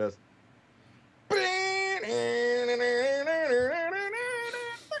 Just.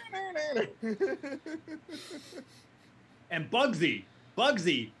 And Bugsy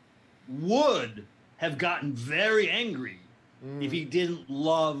would have gotten very angry if he didn't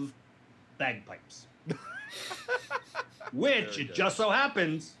love bagpipes. Which, Very it good. just so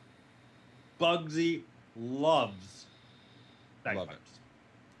happens, Bugsy loves Love bagpipes.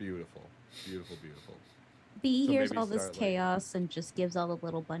 it. Beautiful. Beautiful, beautiful. B So hears maybe all this start, like- chaos and just gives all the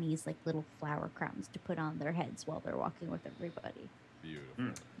little bunnies like little flower crowns to put on their heads while they're walking with everybody.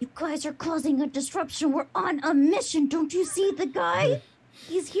 Beautiful. You guys are causing a disruption. We're on a mission. Don't you see the guy?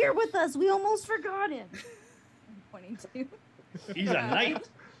 He's here with us. We almost forgot him. I'm pointing to. He's a knight.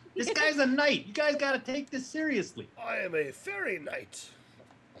 This guy's a knight. You guys got to take this seriously. I am a fairy knight.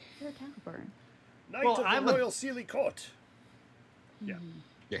 You're a Caliburn. Knight Well, of the I'm a- Royal Sealy Court. Yeah.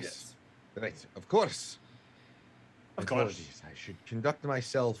 Yes. Right. Of course. Of course. Apologies. I should conduct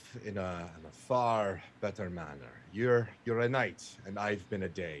myself in a far better manner. You're a knight, and I've been a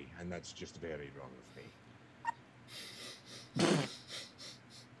day, and that's just very wrong of me.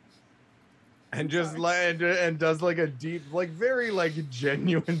 And just and does like a deep, like very like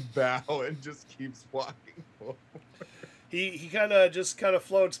genuine bow, and just keeps walking forward. He kind of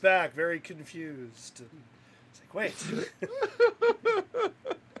floats back, very confused. And it's like, wait.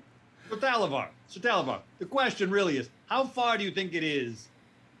 Sir Talavar, the question really is, how far do you think it is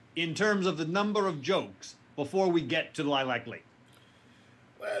in terms of the number of jokes before we get to Lilac Lake?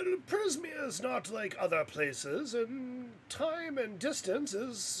 Well, Prismia is not like other places, and time and distance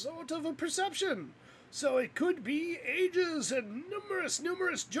is sort of a perception. So it could be ages and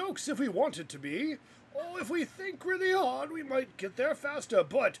numerous jokes if we want it to be. Or if we think really hard, we might get there faster.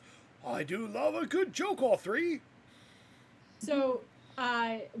 But I do love a good joke, all three. So,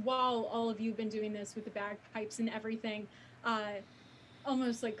 while all of you have been doing this with the bagpipes and everything,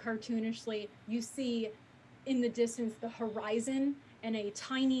 almost like cartoonishly, you see in the distance the horizon and a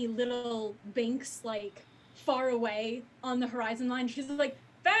tiny little Binks like far away on the horizon line. She's like,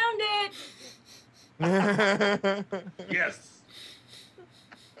 found it! Yes.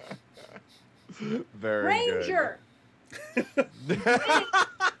 Very Ranger! Did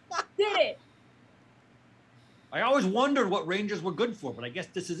it! I always wondered what Rangers were good for, but I guess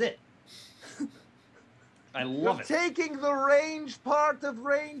this is it. I love You're it. taking the range part of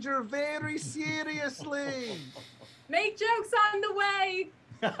Ranger very seriously. Make jokes on the way!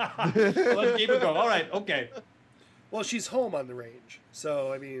 Let's keep it going. All right, okay. Well, she's home on the range,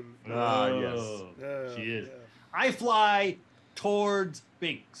 so I mean. Oh, she is. Yeah. I fly towards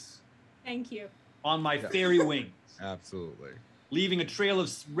Binks Thank you. on my fairy wings, Absolutely. leaving a trail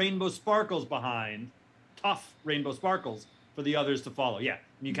of rainbow sparkles behind, tough rainbow sparkles for the others to follow. Yeah,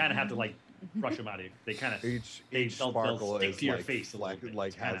 and you kind of have to like brush them out of you. They kind of Each they'll sparkle stick is to your like, face a little bit. like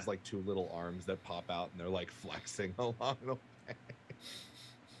It's kinda- has like two little arms that pop out, and they're like flexing along the way.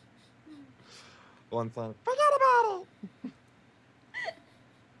 One fun. Forget about it.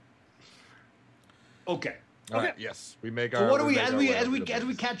 okay. All right, Okay. yes, we make So our. what do we make as our we way as over we to as we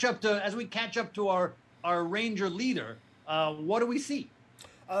Binks. catch up to our ranger leader? What do we see?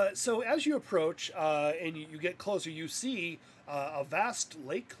 So as you approach and you get closer, you see a vast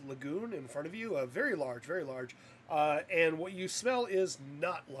lake lagoon in front of you, very large, very large. And what you smell is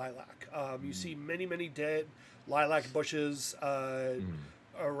not lilac. You see many, many dead lilac bushes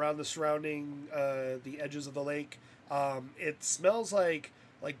around the surrounding the edges of the lake. It smells like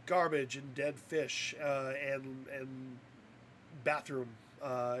garbage and dead fish and bathroom.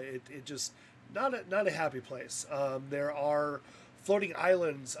 It just not a happy place. There are floating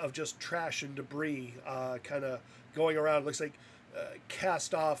islands of just trash and debris kind of going around. It looks like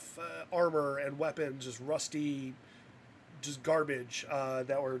cast off armor and weapons, just rusty, just garbage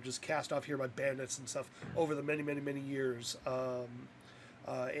that were just cast off here by bandits and stuff over the many, many, many years.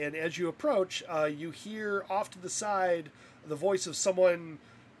 And as you approach, you hear off to the side the voice of someone,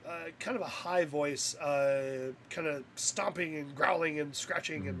 kind of a high voice, kind of stomping and growling and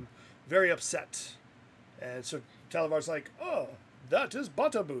scratching and very upset. And so Talavar's like, "Oh, that is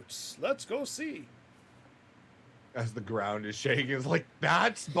Butterboots. Let's go see." As the ground is shaking, it's like,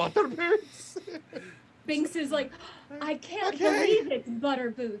 that's Butterboots? Binks is like, I can't believe it's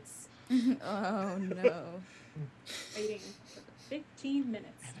Butterboots. Oh no. Waiting for 15 minutes.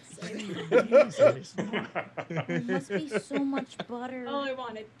 There must be so much butter. All I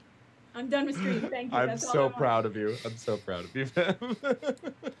wanted. I'm done with stream. Thank you. I'm That's all I so wanted. proud of you. I'm so proud of you, fam.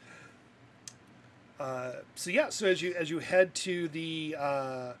 So as you head to the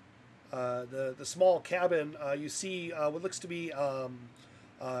small cabin, you see what looks to be a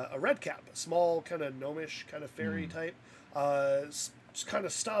red cap, a small kind of gnomish kind of fairy type, just kind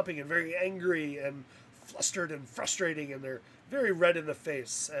of stomping and very angry and flustered and frustrating, and they're very red in the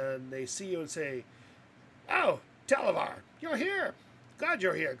face, and they see you and say, "Oh, Talavar, you're here. Glad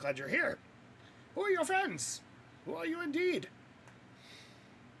you're here. Glad you're here. Who are your friends? Who are you indeed?"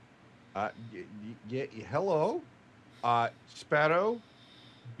 Hello, Sparrow,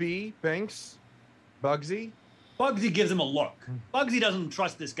 B, Banks, Bugsy. Bugsy gives him a look. Bugsy doesn't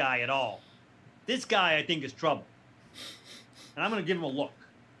trust this guy at all. This guy, I think, is trouble. And I'm going to give him a look.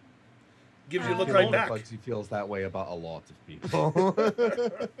 Gives you a look I right feel like back. Bugsy feels that way about a lot of people.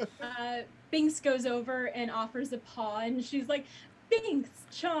 Binks goes over and offers a paw, and she's like, "Binks,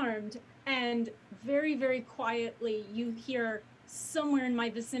 charmed." And very, very quietly, you hear somewhere in my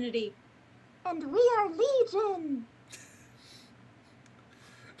vicinity, "And we are Legion."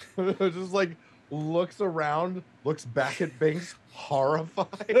 Just like looks around, looks back at Binks,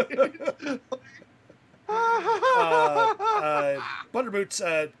 horrified. Butterboots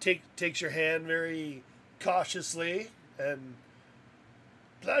takes your hand very cautiously and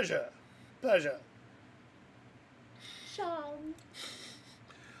pleasure. Charmed.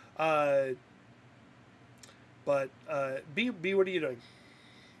 But B, what are you doing?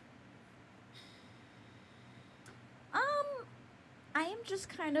 I am just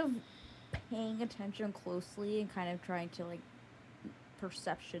kind of paying attention closely and kind of trying to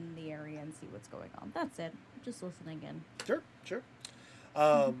perception the area and see what's going on. That's it. Just listening in. Sure.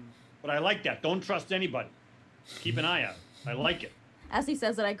 But I like that. Don't trust anybody. Keep an eye out. I like it. As he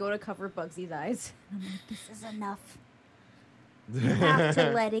says that, I go to cover Bugsy's eyes. I'm like, this is enough. You have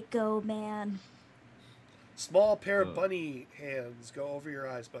to let it go, man. Small pair of bunny hands go over your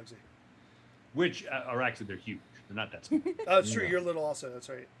eyes, Bugsy. Which are actually, they're huge. They're not that small. Oh, it's true. You're little also. That's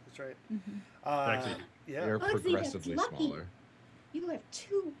right. Mm-hmm. Actually, Yeah. They're Bugsy, that's progressively lucky. smaller. You have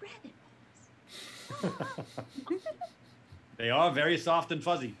 2 rabbit paws. they are very soft and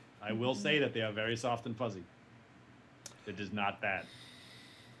fuzzy. I will say that they are very soft and fuzzy. They're just not bad.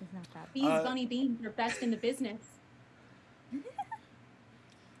 It's not that. These bunny beans are best in the business.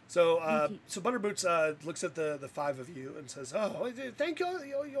 So Butterboots looks at the 5 of you and says, "Oh, thank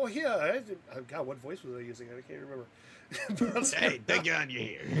you. You're here." God, what voice was I using? I can't remember. Hey, thank God you're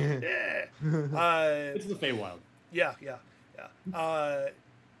here. Yeah. It's the Feywild. Yeah.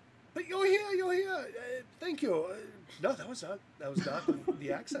 But you're here. Thank you. No, that was not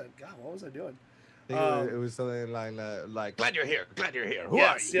the accent. God, what was I doing? I think it was something like glad you're here. Who are you?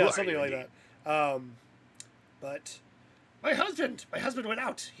 Yeah, Who are something you like indeed? that. But my husband went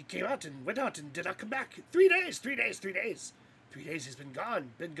out. He came out and went out and did not come back. 3 days. 3 days he's been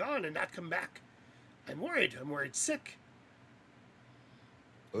gone and not come back. I'm worried sick.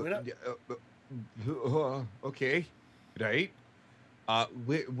 Okay, right.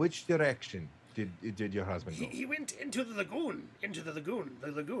 Which direction did your husband go? He went into the lagoon.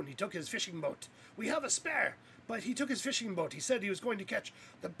 The lagoon. He took his fishing boat. We have a spare, but he took his fishing boat. He said he was going to catch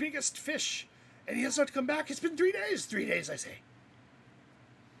the biggest fish, and he has not come back. It's been 3 days. 3 days, I say.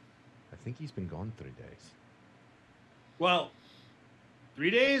 I think he's been gone 3 days. Well, 3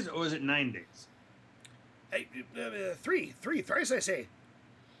 days or is it 9 days? Hey, three, thrice, I say.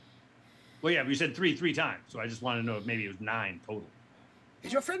 Well, yeah, you said three times, so I just want to know if maybe it was 9 total.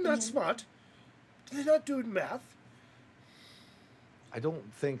 Is your friend not smart? Do they not do math? I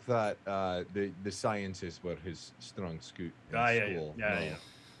don't think that the sciences were his strong suit in school. Yeah.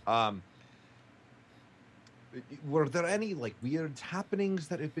 Were there any like weird happenings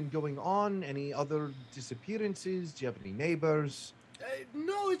that have been going on? Any other disappearances? Do you have any neighbors?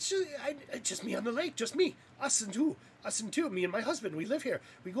 No, it's just me on the lake. Just me. Us and two. Me and my husband. We live here.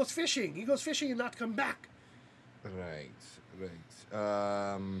 We goes fishing. He goes fishing and not come back. Right.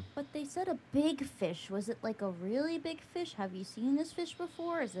 But they said a big fish. Was it like a really big fish? Have you seen this fish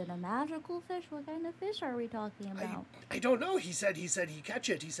before? Is it a magical fish? What kind of fish are we talking about? I don't know. He said he catch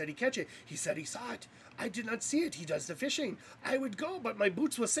it. He said he catch it. He said he saw it. I did not see it. He does the fishing. I would go, but my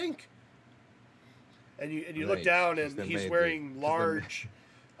boots will sink. And you look down, and he's wearing large,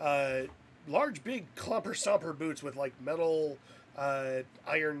 big clumper stomper boots with like metal,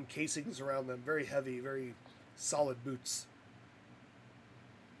 iron casings around them. Very heavy, very solid boots.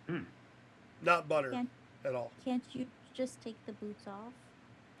 Not butter at all. Can't you just take the boots off?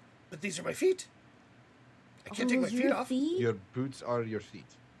 But these are my feet. I can't take my feet off. Your boots are your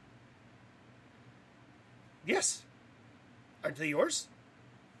feet. Yes. Aren't they yours?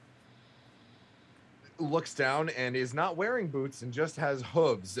 Looks down and is not wearing boots and just has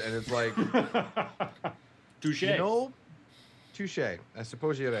hooves, and it's like, touche. You know, touche. I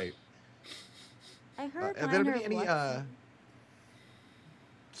suppose you're right. I heard have there been any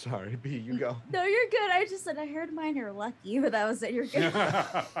Sorry, B, you go. No, you're good. I just said I heard mine are lucky, but that was it. You're good.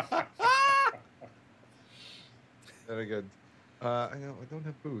 Very good. I don't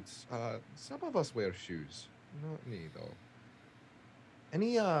have boots. Some of us wear shoes. Not me though.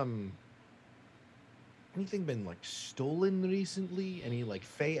 Anything been like stolen recently? Any like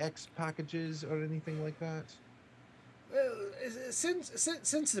FayX packages or anything like that? Well,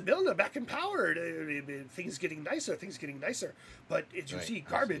 since the building back in power, things getting nicer. But as you see,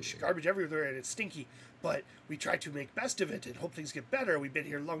 garbage everywhere, and it's stinky. But we try to make best of it and hope things get better. We've been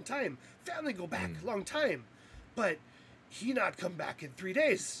here a long time. Family go back long time. But he not come back in 3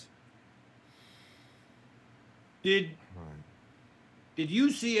 days. Did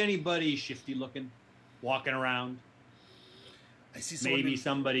you see anybody shifty looking, walking around? I see someone. Maybe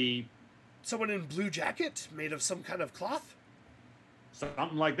someone in blue jacket made of some kind of cloth.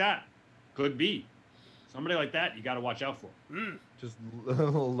 Something like that. Could be. Somebody like that you got to watch out for. Just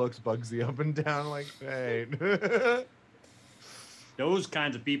looks Bugsy up and down like, hey. Those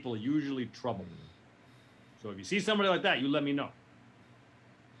kinds of people are usually trouble. So if you see somebody like that, you let me know.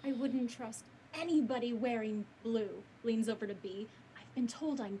 I wouldn't trust anybody wearing blue. Leans over to B. I've been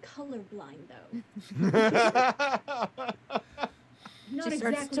told I'm colorblind, though. Not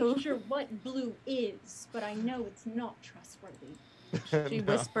exactly sure what blue is, but I know it's not trustworthy. She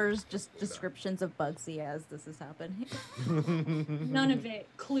whispers just descriptions of Bugsy as this is happening. None of it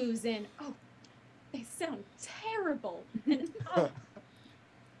clues in. Oh, they sound terrible. And,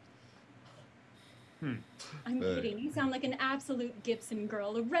 I'm kidding. You sound like an absolute Gibson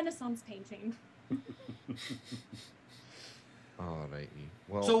girl, a Renaissance painting. Alrighty.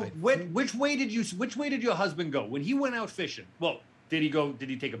 Well, so which way did your husband go when he went out fishing? Well, did he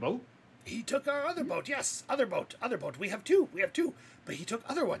take a boat? He took our other boat, yes. Other boat. We have two. But he took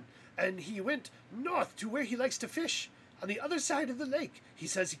other one. And he went north to where he likes to fish, on the other side of the lake. He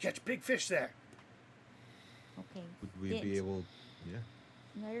says he catch big fish there. Okay. Would we be able... Yeah.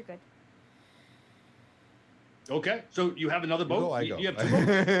 No, you're good. Okay. So you have another boat? I go. You have 2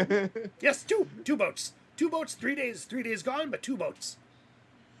 boats? Yes, two boats. 2 boats, 3 days. 3 days gone, but 2 boats.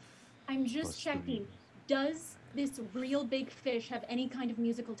 I'm just checking. Does this real big fish have any kind of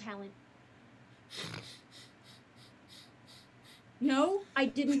musical talent? No, I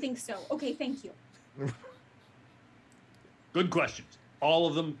didn't think so. Okay, thank you. Good questions. All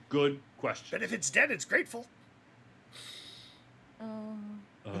of them good questions. But if it's dead, it's grateful.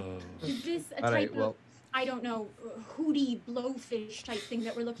 Is this a type of, I don't know, hootie blowfish type thing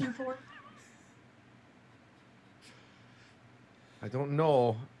that we're looking for? I don't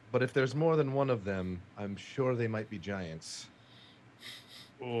know, but if there's more than one of them, I'm sure they might be giants.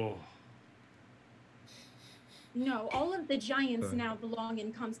 Oh. No, all of the giants now belong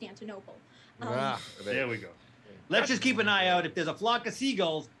in Constantinople. There we go. Let's just keep an eye out. If there's a flock of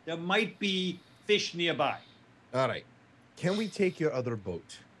seagulls, there might be fish nearby. All right. Can we take your other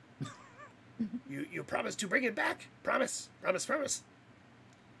boat? You promise to bring it back? Promise.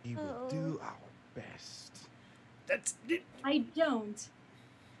 We will do our best. That's it. I don't.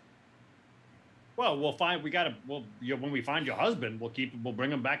 Well, we'll find. When we find your husband, we'll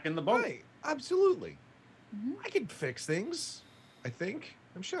bring him back in the boat. Right. Absolutely. I can fix things, I think.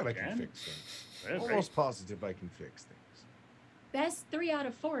 I'm sure I can Can? fix things. Well, great. Almost positive I can fix things. Best 3 out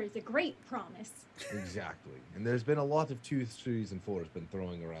of 4 is a great promise. Exactly. And there's been a lot of 2s, 3s, and 4s been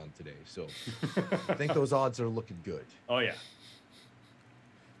throwing around today, so I think those odds are looking good. Oh yeah.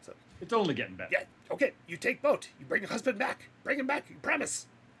 So- It's only getting better. Yeah, okay, you take boat. You bring your husband back. Bring him back, you promise.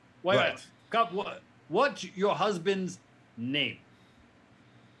 Wait, Right. what's your husband's name?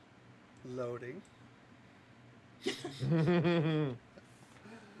 Loading.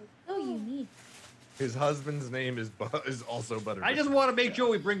 So unique. His husband's name is also Butterbean. I just want to make sure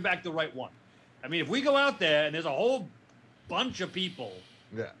we bring back the right one. I mean, if we go out there and there's a whole bunch of people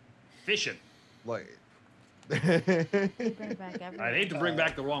Yeah, fishing, like Bring back I'd everyone. hate to bring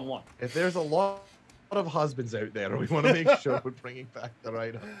back the wrong one. if there's a lot of husbands out there, we want to make sure we're bringing back the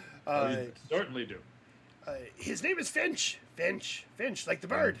right. We certainly do. His name is Finch. Finch. Finch, like the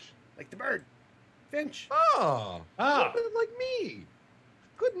bird. Like the bird. Finch. Oh, Ah. like me.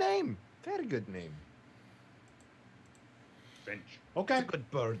 Good name. Very good name. Finch. It's Okay. a good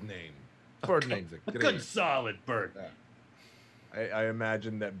bird name. Bird names are A great. good solid bird. I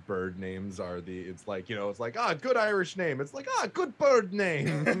imagine that bird names are it's like, it's like, good Irish name. It's like, good bird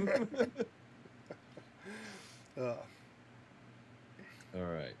name. Uh, All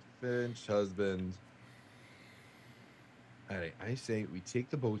right. Finch, husband. All right. I say we take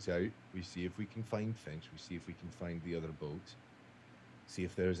the boat out. We see if we can find Finch. We see if we can find the other boat. See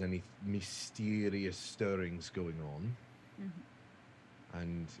if there's any mysterious stirrings going on. Mhm.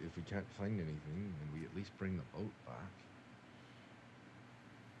 And if we can't find anything, then we at least bring the boat back.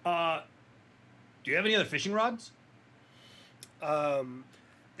 Do you have any other fishing rods?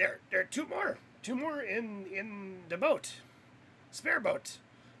 there are two more in the boat, spare boat.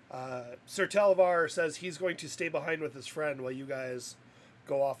 Sir Talavar says he's going to stay behind with his friend while you guys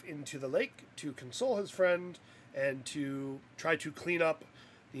go off into the lake to console his friend and to try to clean up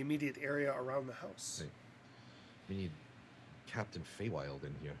the immediate area around the house. Hey, we need Captain Feywild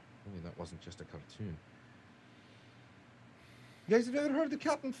in here. Only that wasn't just a cartoon. You guys have ever heard of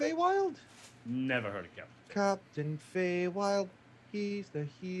Captain Feywild? Never heard of Captain. Captain Feywild, he's the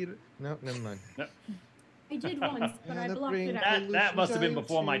hero. No, never mind. I did once, but I And blocked it bring out. That must have been Giant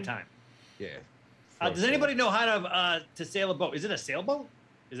before my sea. time. Yeah. Does anybody know how to sail a boat? Is it a sailboat?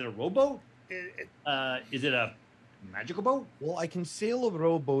 Is it a rowboat? Is it a magical boat? Well, I can sail a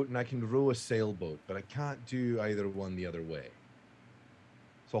rowboat and I can row a sailboat, but I can't do either one the other way.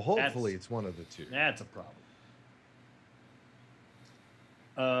 So hopefully it's one of the two. That's a problem.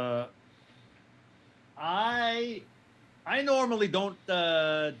 I normally don't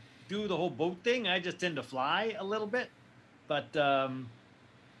do the whole boat thing. I just tend to fly a little bit, but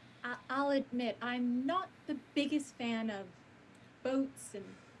I'll admit, I'm not the biggest fan of boats and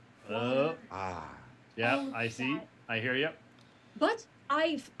Oh. water, yeah, all of I see. that. I hear you. But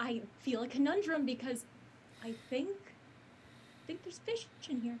I feel a conundrum because I think there's fish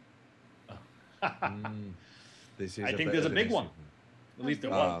in here. This is I think bit there's a of big an one. issue. At least there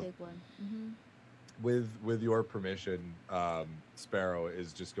That's was. a big one. Mm-hmm. With your permission, Sparrow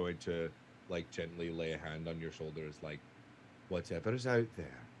is just going to like gently lay a hand on your shoulders, like, whatever's out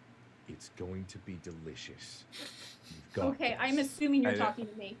there, it's going to be delicious. You've got Okay, this." I'm assuming you're I- talking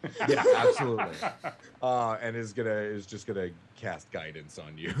to me. Yeah, absolutely. And is just gonna cast guidance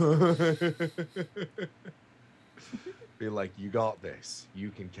on you. Be like, you got this.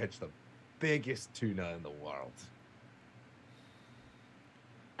 You can catch the biggest tuna in the world.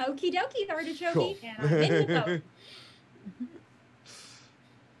 Okie dokie, artichoke, Cool. and I'm in the boat.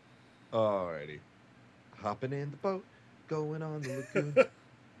 Alrighty. Hopping in the boat, going on the lagoon.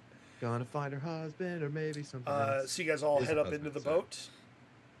 Gonna find her husband or maybe something else. So you guys all His head up husband, into the sorry. boat.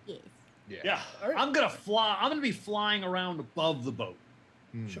 Yes. Yeah, All right. I'm gonna fly. I'm gonna be flying around above the boat.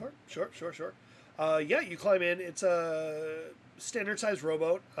 Hmm. Sure. Yeah, you climb in. It's a standard sized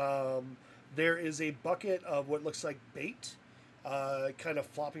rowboat. There is a bucket of what looks like bait, kind of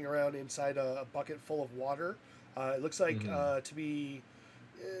flopping around inside a bucket full of water. It looks like to be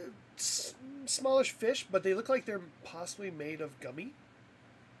smallish fish, but they look like they're possibly made of gummy.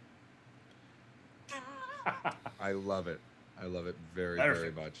 I love it. I love it very,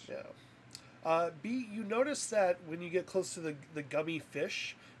 Perfect. very much. Yeah. B, you notice that when you get close to the gummy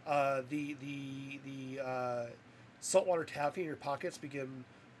fish, the saltwater taffy in your pockets begin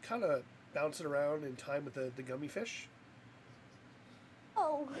kind of bouncing around in time with the gummy fish.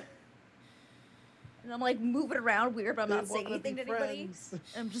 Oh. And I'm like moving around weird, but I'm not They saying wanna anything be to anybody. friends.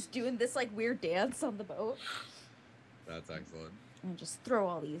 I'm just doing this like weird dance on the boat. That's excellent. And just throw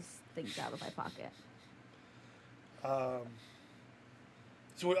all these things out of my pocket.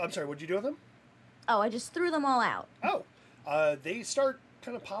 So I'm sorry, what'd you do with them? Oh, I just threw them all out. Oh, they start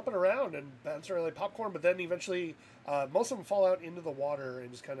kind of popping around and bouncing around like popcorn, but then eventually most of them fall out into the water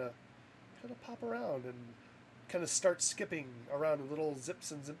and just kind of pop around and kind of start skipping around in little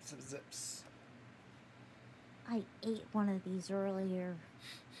zips and zips and zips. I ate one of these earlier.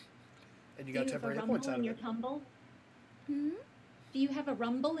 And you got temporary hit points out of your it. tumble? Hmm? Do you have a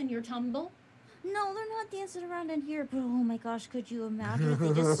rumble in your tumble? No, they're not dancing around in here, but oh my gosh, could you imagine if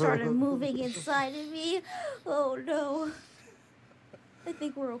they just started moving inside of me? Oh no. I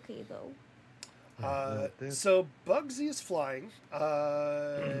think we're okay though. So Bugsy is flying.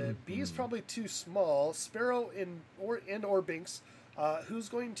 Bee is probably too small. Sparrow or Binks. Who's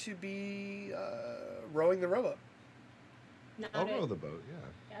going to be rowing the rowboat? I'll row the boat.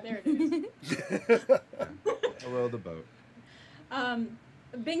 Yeah, there it is. I'll row the boat.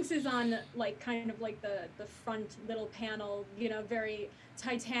 Binks is on like kind of like the front little panel, very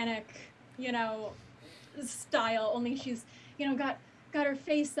Titanic, style. Only she's, got her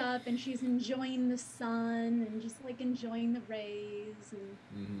face up and she's enjoying the sun and just like enjoying the rays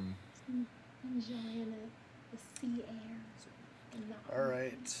and just enjoying the sea air. All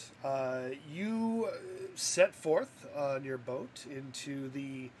right. You set forth on your boat into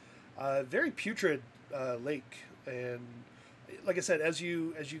the very putrid lake, and like I said, as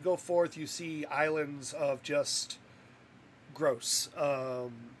you go forth, you see islands of just gross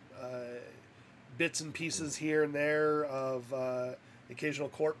bits and pieces here and there of occasional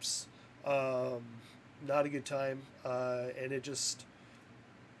corpse. Not a good time, and it just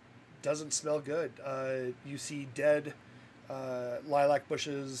doesn't smell good. You see dead lilac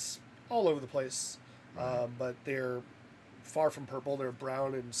bushes all over the place, but they're far from purple. They're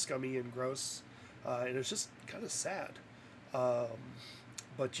brown and scummy and gross, and it's just kind of sad.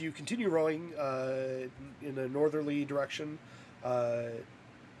 But you continue rowing in a northerly direction,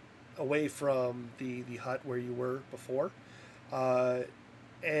 away from the hut where you were before.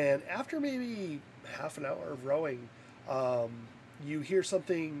 And after maybe half an hour of rowing, you hear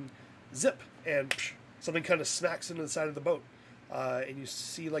something zip, and something kind of smacks into the side of the boat, and you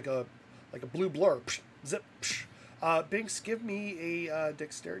see like a blue blur. Zip. Binks, give me a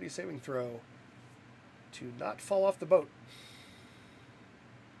dexterity saving throw to not fall off the boat.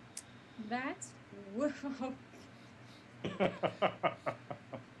 That's whoa.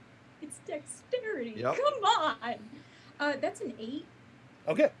 It's dexterity. Yep. Come on. That's an 8.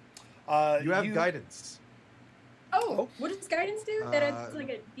 Okay. You have guidance. Oh, what does guidance do? That it's like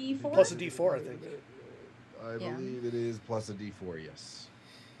a D4? Plus a D4, I think. I believe it is plus a D4, yes.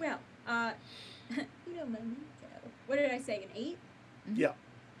 Well, you don't let me go. What did I say, an 8? Yeah.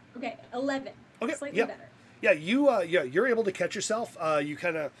 Okay, 11. Okay, Slightly yeah. better. Yeah, you're able to catch yourself. You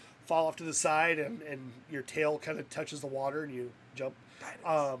kind of fall off to the side, and your tail kind of touches the water, and you jump.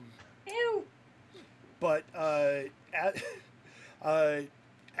 Ew. But as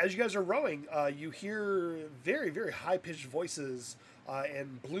you guys are rowing, you hear very, very high-pitched voices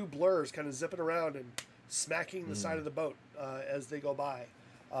and blue blurs kind of zipping around and smacking the side of the boat as they go by.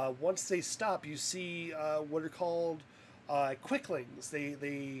 Once they stop, you see what are called quicklings.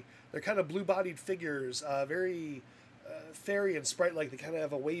 They're kind of blue-bodied figures, very fairy and sprite-like. They kind of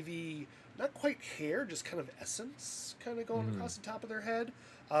have a wavy, not quite hair, just kind of essence kind of going across the top of their head.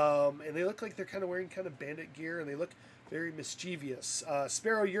 And they look like they're kind of wearing kind of bandit gear, and they look very mischievous.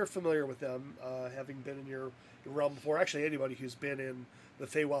 Sparrow, you're familiar with them, having been in your realm before. Actually, anybody who's been in the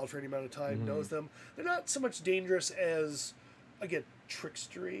Feywild for any amount of time knows them. They're not so much dangerous as, again,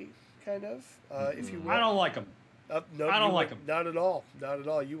 trickstery, kind of, if you will. I don't like them. No, I don't like them. Not at all. Not at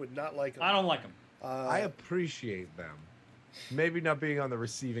all. You would not like them. I don't like them. I appreciate them. Maybe not being on the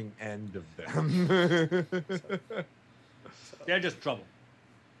receiving end of them. They're just trouble.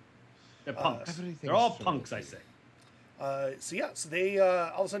 They're punks. Everything's They're all trouble punks, I here. So say. so they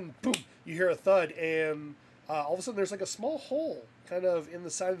all of a sudden, boom! You hear a thud, and all of a sudden there's like a small hole, kind of in the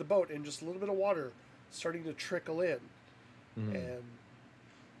side of the boat, and just a little bit of water starting to trickle in, and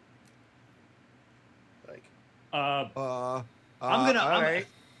like, I'm gonna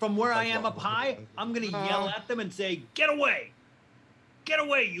from where I am up high. I'm gonna yell at them and say, "Get away! Get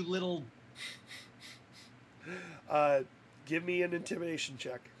away, you little!" give me an intimidation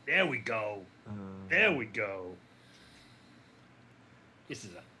check. There we go. There we go. This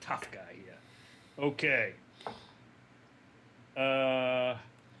is a tough guy here. Okay.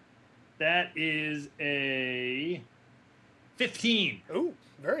 That is a 15. Ooh,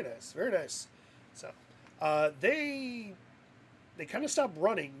 very nice, very nice. So, they kind of stop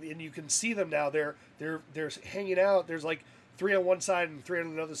running, and you can see them now. They're hanging out. There's like 3 on one side and 3 on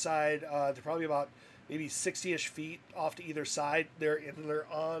another side. They're probably about maybe 60-ish feet off to either side. They're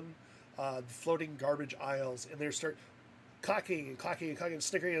on floating garbage aisles, and clacking and clacking and clacking and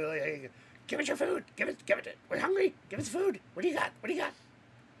snickering and like, hey, give it your food. Give it. We're hungry. Give us food. What do you got?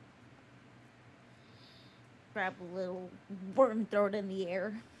 Grab a little worm, throw it in the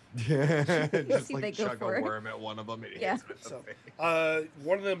air. Just See if they like go chuck for a it. worm at one of them. And Yeah. hits it in the So, face.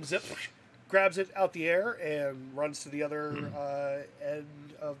 one of them grabs it out the air and runs to the other end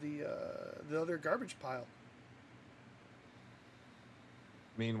of the other garbage pile.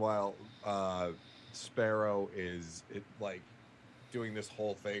 Meanwhile, Sparrow is like doing this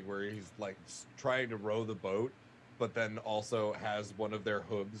whole thing where he's like trying to row the boat, but then also has one of their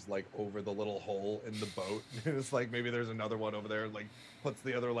hooves like over the little hole in the boat. It's like maybe there's another one over there, like puts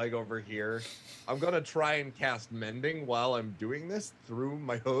the other leg over here. I'm gonna try and cast mending while I'm doing this through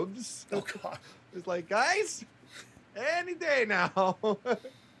my hooves. Oh God! It's like, guys, any day now.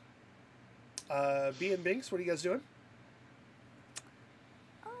 B and Binks, what are you guys doing?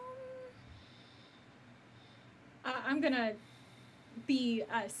 I'm gonna be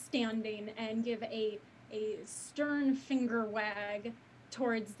standing and give a stern finger wag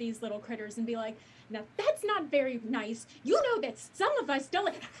towards these little critters and be like, now that's not very nice. You know that some of us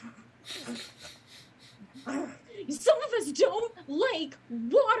don't like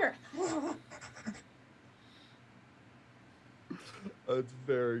water. That's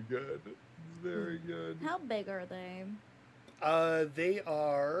very good. Very good. How big are they? They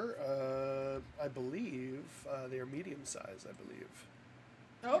are, I believe, they are medium size. I believe.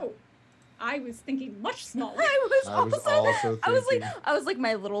 Oh, I was thinking much smaller. I was also thinking. I was like,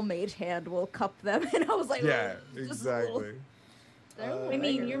 my little mage hand will cup them, and I was like, Yeah, just a little- exactly. I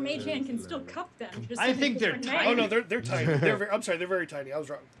mean, your mage hand can still cup them. Just I in a think they're different tiny. way. Oh no, they're tiny. I'm sorry, they're very tiny. I was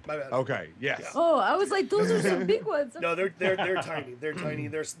wrong. My bad. Okay. Yes. Yeah. Oh, I was like, those are some big ones. No, they're tiny. They're tiny.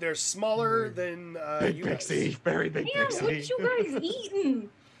 They're smaller than Big you guys. pixie. Very big Damn, pixie. what you guys eating?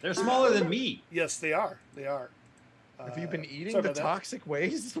 They're smaller than me. Yes, they are. They are. Have you been eating sorry the about that. toxic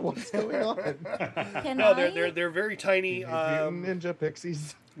waste? What's going on? Can No, I? they're very tiny. Mutant ninja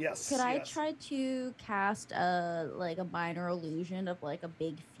pixies. Yes. Could I yes. try to cast a minor illusion of like a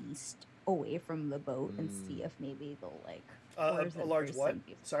big feast away from the boat and see if maybe they'll like or is a it large for what? some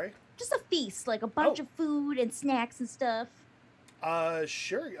people? Sorry. Just a feast, like a bunch Oh. of food and snacks and stuff.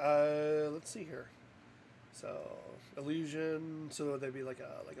 Sure. Let's see here. So illusion. So that'd be like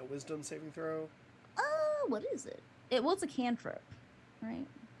a wisdom saving throw. What is it? Well, it's a cantrip, right?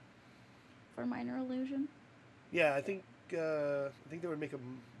 For minor illusion. Yeah, I think they would make a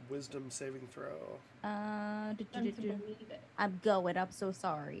wisdom saving throw. Fun to believe it. I'm going. I'm so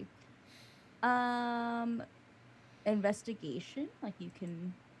sorry. Investigation, like you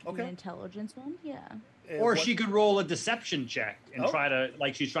can do Okay. an intelligence one, yeah. And Or what- she could roll a deception check and Oh. try to,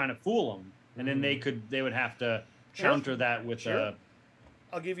 like she's trying to fool them, and then they would have to Sure. counter that with Sure.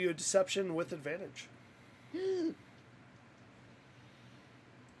 I'll give you a deception with advantage.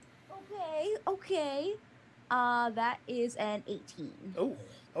 Okay. That is an 18,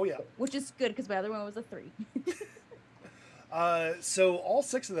 Oh yeah. which is good because my other one was a 3. So all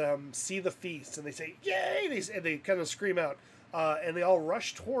 6 of them see the feast and they say, "Yay!" And they kind of scream out, and they all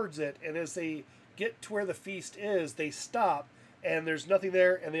rush towards it. And as they get to where the feast is, they stop, and there's nothing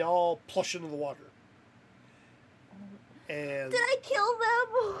there, and they all plush into the water. And Did I kill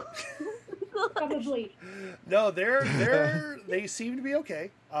them? Probably. no, they seem to be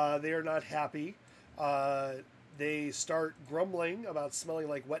okay. They are not happy. They start grumbling about smelling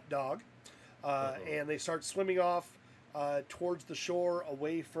like wet dog, and they start swimming off towards the shore,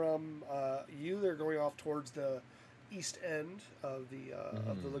 away from you. They're going off towards the east end of the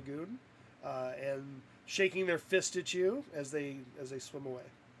lagoon, and shaking their fist at you as they swim away.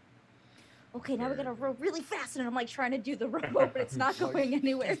 Okay, now we gotta row really fast, and I'm like trying to do the rowboat, but it's not going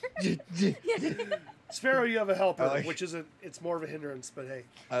anywhere. Sparrow, you have a helper, I like- which isn't. It's more of a hindrance, but hey.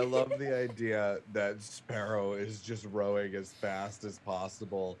 I love the idea that Sparrow is just rowing as fast as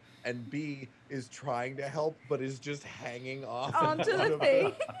possible, and B is trying to help, but is just hanging off in Onto front the of thing.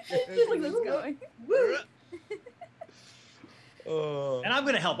 her. Just like this going. Woo! Oh. And I'm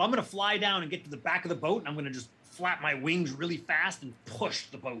gonna help. I'm gonna fly down and get to the back of the boat, and I'm gonna just flap my wings really fast and push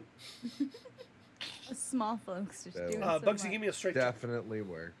the boat. Small folks just That doing will so Bugsy, much. give me a straight check. Definitely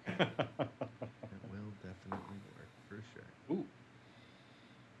work. It will definitely work for sure. Ooh.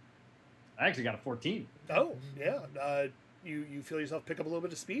 I actually got a 14. Oh, yeah. You feel yourself pick up a little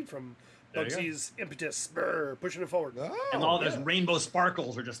bit of speed from There you go. Bugsy's impetus, pushing it forward. And all those yeah. rainbow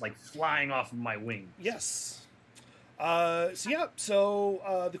sparkles are just like flying off of my wings. Yes. So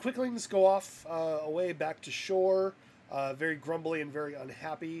the quicklings go off away back to shore. very grumbly and very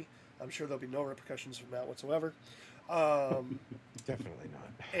unhappy. I'm sure there'll be no repercussions from that whatsoever. Definitely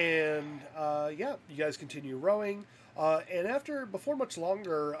not. And yeah, you guys continue rowing. And before much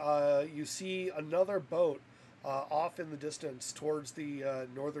longer, you see another boat off in the distance towards the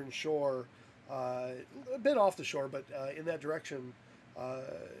northern shore, a bit off the shore, but in that direction,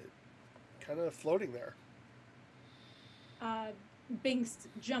 kind of floating there. Binks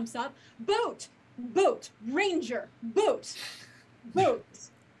jumps up. Boat! Boat! Ranger! Boat! Boat!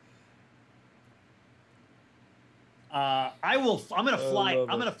 I'm gonna fly.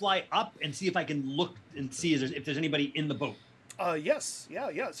 I'm gonna fly up and see if I can look and see if there's anybody in the boat. Yes,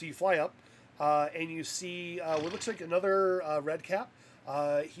 yeah. So you fly up, and you see what looks like another red cap.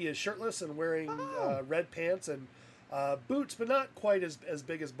 He is shirtless and wearing red pants and boots, but not quite as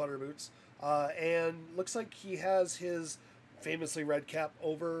big as butter boots. And looks like he has his famously red cap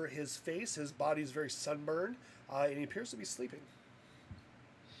over his face. His body's very sunburned, and he appears to be sleeping.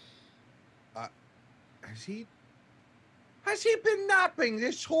 Has he been napping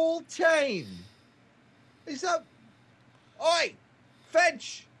this whole time? Is that... Oi!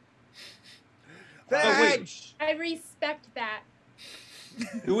 Finch! Finch! I respect that.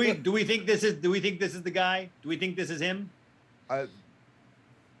 Do we think this is the guy? Do we think this is him? I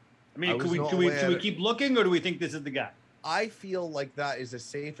mean, should we keep looking, or do we think this is the guy? I feel like that is a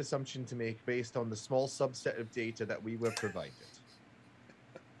safe assumption to make based on the small subset of data that we were provided.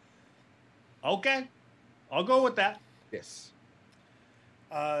 Okay, I'll go with that. Yes.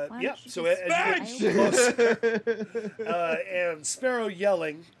 Yeah. So as you get close, and Sparrow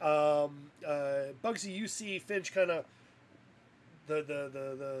yelling, Bugsy, you see Finch kind of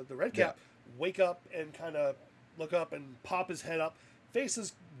the red cap wake up and kind of look up and pop his head up. Face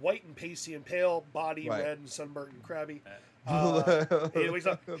is white and pasty and pale, body red and sunburnt and crabby. He wakes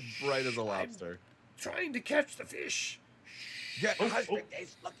up, bright as a lobster. I'm trying to catch the fish. Yeah, look.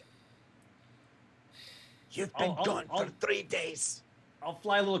 You've been gone for 3 days. I'll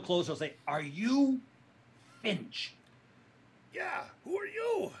fly a little closer. I'll say, "Are you Finch?" Yeah. Who are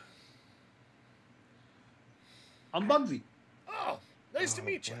you? I'm Bugsy. Oh, nice to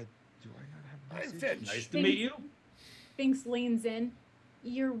meet you. Do I not have I'm Finch. Nice to meet you. Binks leans in.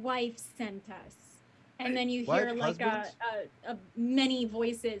 Your wife sent us. And then you hear like a many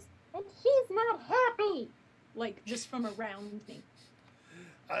voices. And she's not happy. Like just from around me.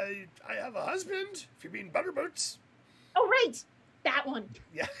 I have a husband, if you mean Butterboots. Oh, right. That one.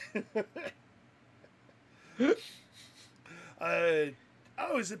 Yeah.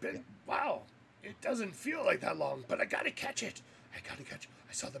 Has it been? Wow. It doesn't feel like that long, but I gotta catch it. I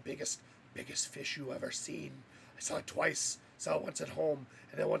saw the biggest fish you ever seen. I saw it twice. Saw it once at home,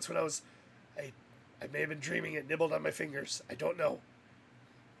 and then once when I may have been dreaming. It nibbled on my fingers. I don't know.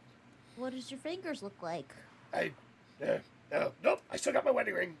 What does your fingers look like? Nope. I still got my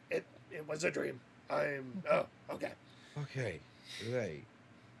wedding ring. It was a dream. Okay. Okay, right.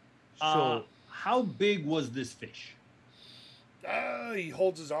 So, how big was this fish? He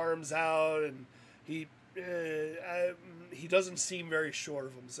holds his arms out, and he doesn't seem very sure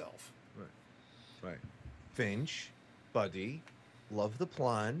of himself. Right. Finch, buddy, love the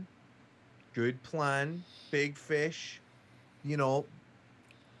plan. Good plan. Big fish. You know,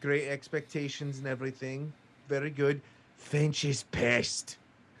 great expectations and everything. Very good. Finch is pissed.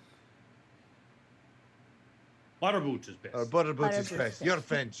 Butterboots is pissed. Butterboots is pissed. You're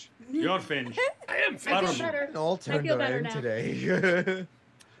Finch. You're Finch. I am Finch. It all turned feel better around now. today.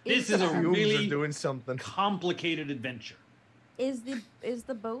 This is a really doing something complicated adventure. Is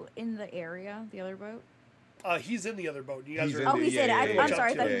the boat in the area? The other boat? He's in the other boat. You guys He's are. in Oh, the- he's in it. yeah, I'm yeah, sorry. I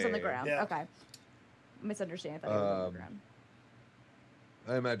yeah, thought he was yeah, on the yeah, ground. yeah. Okay. Misunderstanding. I thought he was on the ground.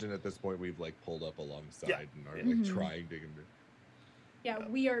 I imagine at this point we've like pulled up alongside Yeah. and are like Mhm. trying to. Yeah,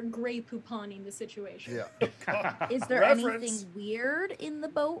 we are Grey Pouponing the situation. Yeah. Is there Reference. anything weird in the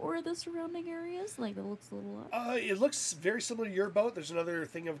boat or the surrounding areas? Like it looks a little off? It looks very similar to your boat. There's another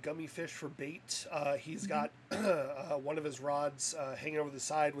thing of gummy fish for bait. He's got one of his rods hanging over the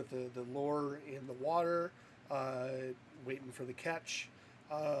side with the lure in the water, waiting for the catch.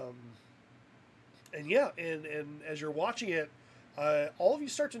 And as you're watching it, all of you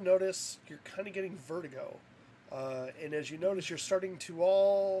start to notice you're kind of getting vertigo. And as you notice, you're starting to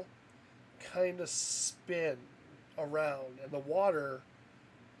all kind of spin around, and the water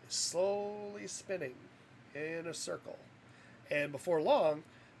is slowly spinning in a circle. And before long,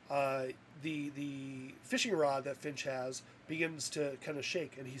 the fishing rod that Finch has begins to kind of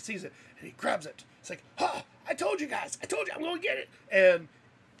shake, and he sees it, and he grabs it. It's like, I told you guys, I'm going to get it. And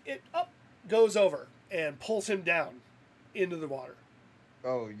it goes over and pulls him down into the water.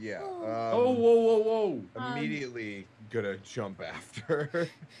 Oh yeah. Whoa! Immediately gonna jump after.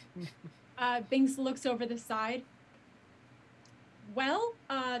 Binks looks over the side. Well,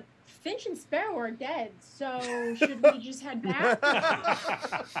 Finch and Sparrow are dead, so should we just head back?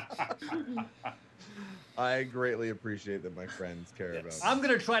 I greatly appreciate that my friends care about me. I'm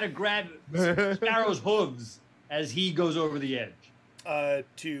going to try to grab Sparrow's hooves as he goes over the edge.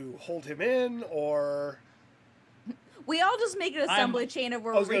 To hold him in, or... We all just make an assembly chain of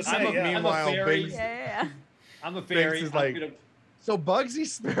where we're Meanwhile, Binks, I'm a fairy. Binks is like, so Bugsy,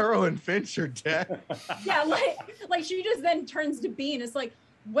 Sparrow, and Finch are dead? Yeah, like she just then turns to Bean. It's like,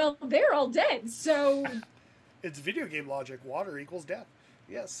 well, they're all dead, so... It's video game logic. Water equals death.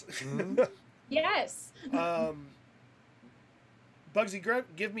 Yes. Mm-hmm. Yes. Bugsy,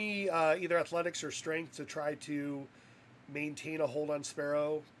 give me either athletics or strength to try to maintain a hold on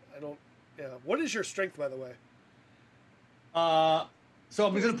Sparrow. What is your strength, by the way? So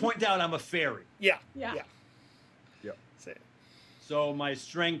I'm going to point out I'm a fairy. Yeah. Yep. Say it. So my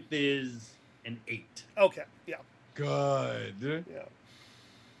strength is an 8. Okay. Yeah. Good. Yeah.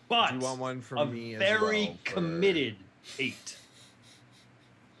 But do you want one from me as very well committed 8.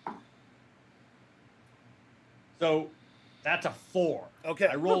 So that's a 4. Okay.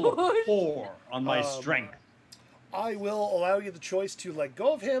 I rolled a 4 on my strength. I will allow you the choice to let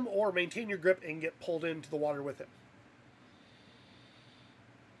go of him or maintain your grip and get pulled into the water with him.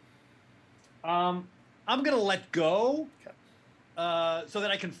 I'm gonna let go, so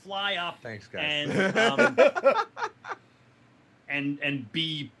that I can fly up. Thanks, guys. And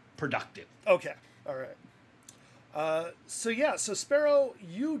be productive. Okay. All right. So Sparrow,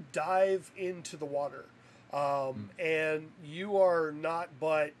 you dive into the water, and you are not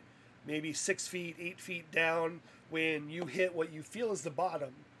but maybe 6 feet, 8 feet down when you hit what you feel is the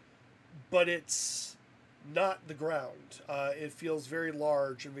bottom, but it's not the ground. It feels very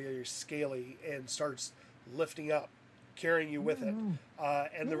large and very scaly and starts lifting up, carrying you with it.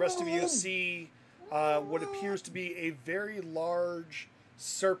 And the rest of you see what appears to be a very large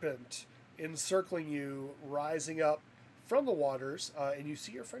serpent encircling you, rising up from the waters. And you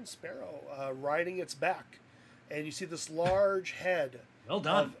see your friend Sparrow riding its back. And you see this large head well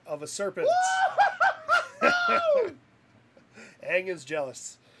done. Of a serpent. Aang is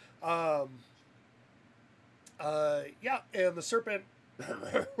jealous. And the serpent,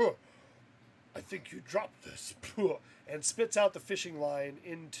 I think you dropped this, and spits out the fishing line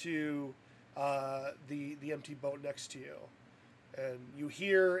into the empty boat next to you. And you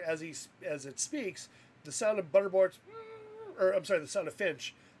hear, as it speaks, the sound of Butterboard's, the sound of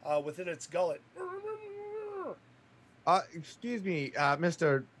Finch within its gullet. Excuse me,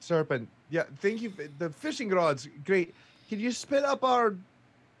 Mr. Serpent. Yeah, thank you. The fishing rod's great. Can you spit up our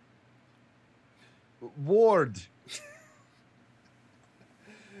ward?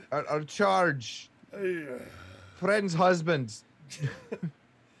 our charge. Friend's husband.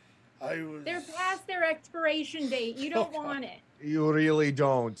 They're past their expiration date. You don't want it. You really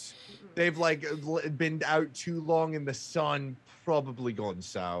don't. They've been out too long in the sun, probably gone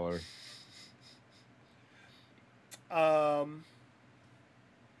sour.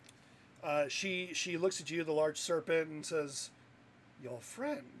 She looks at you, the large serpent, and says, "Your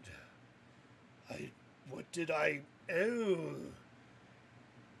friend.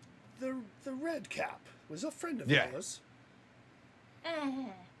 The red cap was a friend of yours."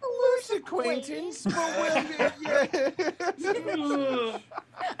 A loose acquaintance, but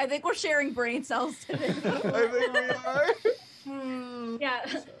I think we're sharing brain cells today. I think we are. Yeah,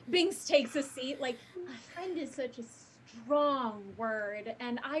 Binks takes a seat. Like, a friend is such a strong word,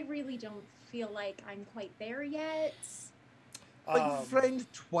 and I really don't feel like I'm quite there yet. Like,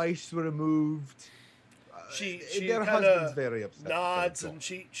 friend twice removed. Their husband's very upset. Nods and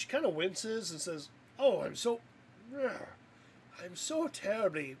she kind of winces and says, "Oh, I'm so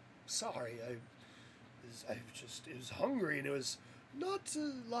terribly sorry. I was hungry, and it was not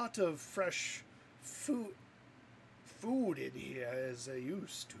a lot of fresh food in here as there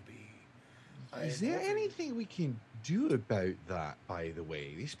used to be." Is there anything we can do about that, by the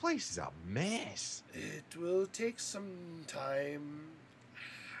way? This place is a mess. It will take some time,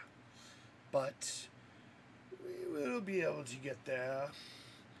 but we will be able to get there.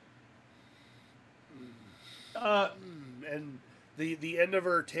 And the end of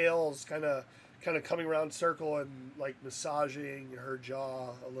her tail is kind of coming around circle and like massaging her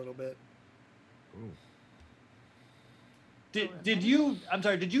jaw a little bit. Ooh. Did you? I'm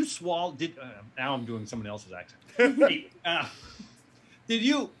sorry. Did you swallow? Now I'm doing someone else's accent. Did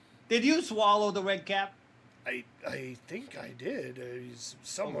you swallow the red cap? I think I did. He's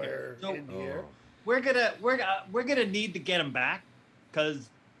somewhere in here. We're gonna need to get him back because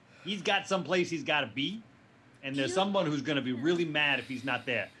he's got someplace he's got to be. and there's someone who's going to be really mad if he's not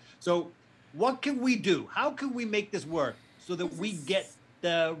there. So what can we do? How can we make this work so that we get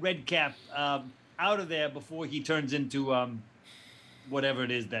the red cap out of there before he turns into whatever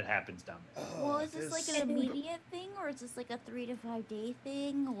it is that happens down there? Well, is this like an immediate thing, or is this like a 3 to 5 day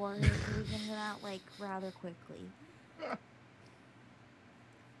thing, or are we getting it out like rather quickly?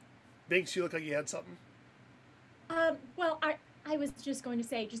 Binks, you look like you had something. Well, I was just going to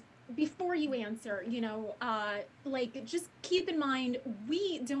say, just before you answer, you know, like, just keep in mind,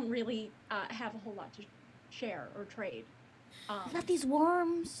 we don't really have a whole lot to share or trade. Not these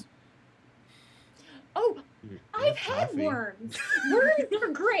worms. Oh, I've had coffee. worms. Worms are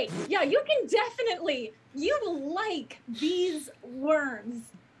great. Yeah, you can definitely, you will like these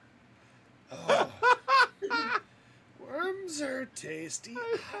worms. Oh. Worms are tasty.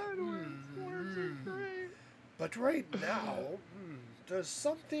 Worms are great. But right now, there's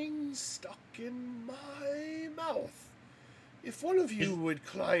something stuck in my mouth. If one of you would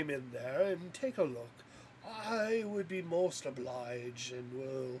climb in there and take a look, I would be most obliged and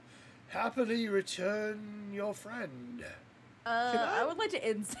will happily return your friend. I would like to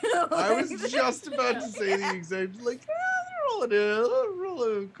I was just about to say the exact, like, roll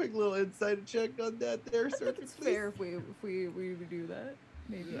a quick little insight check on that there, sir. It's fair if we would do that.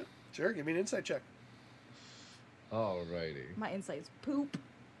 Maybe. Yeah. Sure, give me an insight check. Alrighty. My insight's poop.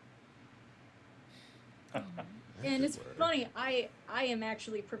 And it's funny, I am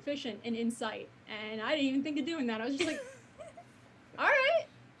actually proficient in insight, and I didn't even think of doing that. I was just like, all right.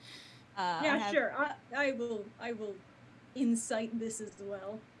 Yeah, sure. I will insight this as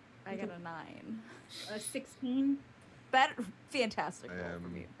well. I got a 9. A 16. Better, fantastic roll for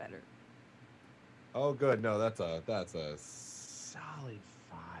me. Better. Oh, good. No, that's a solid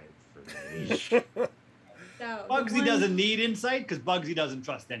 5 for me. So, Bugsy doesn't need insight because Bugsy doesn't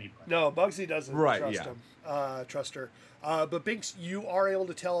trust anybody. No, Bugsy doesn't trust her. But Binks, you are able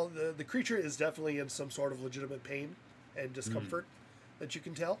to tell the creature is definitely in some sort of legitimate pain and discomfort that you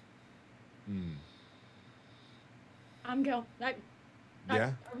can tell. I'm going.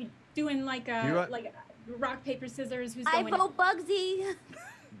 Yeah. Are we doing like a rock paper scissors? Who's I going? vote Bugsy.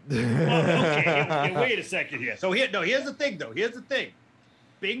 Okay, wait a second here. So here's the thing though. Here's the thing.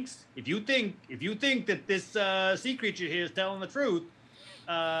 Binks, if you think that this sea creature here is telling the truth,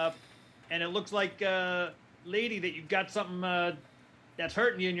 and it looks like lady that you've got something that's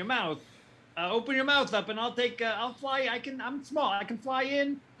hurting you in your mouth, open your mouth up and I'll fly. I'm small. I can fly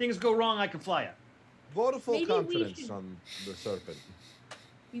in. Things go wrong. I can fly out. Vote of full Maybe we confidence should- on the serpent.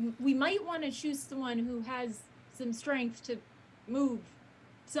 We might want to choose someone who has some strength to move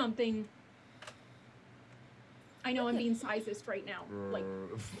something. I know I'm being sizist right now. Like,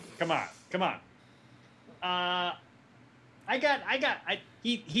 Come on.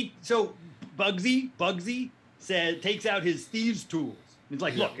 So Bugsy takes out his thieves' tools. He's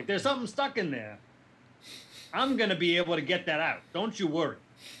like, look, if there's something stuck in there, I'm gonna be able to get that out. Don't you worry.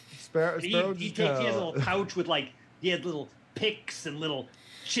 He has a little pouch with he had little picks and little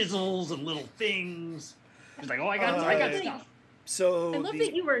chisels and little things. He's like, oh, I got stuff. So I love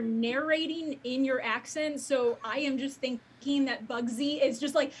that you were narrating in your accent, so I am just thinking that Bugsy is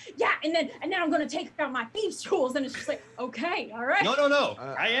just like, yeah, and then I'm gonna take out my thieves' tools, and it's just like, okay, all right. No.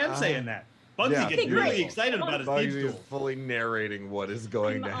 I am saying that. Bugsy gets really excited about his thieves' Bugsy tools. is fully narrating what is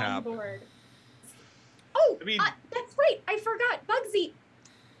going to I'm happen. on board. Oh, I mean- that's right. I forgot, Bugsy.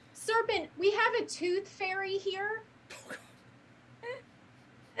 Serpent, we have a tooth fairy here.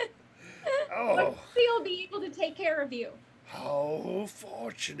 Oh, Bugsy will be able to take care of you. how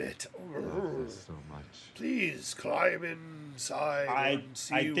fortunate. So much. Please climb inside and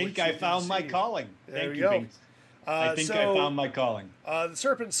see I think what I you found can my see. calling. There Thank we you, go. Binks. I think I found my calling. The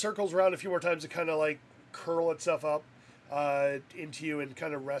serpent circles around a few more times to kind of curl itself up into you and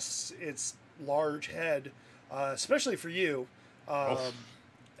kind of rests its large head, especially for you,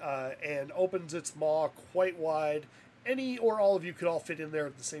 and opens its maw quite wide. Any or all of you could all fit in there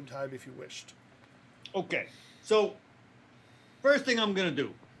at the same time if you wished. Okay, so first thing I'm gonna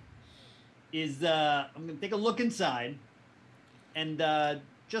do is I'm gonna take a look inside, and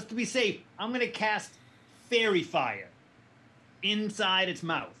just to be safe, I'm gonna cast fairy fire inside its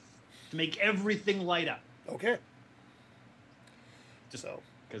mouth to make everything light up. Okay. Just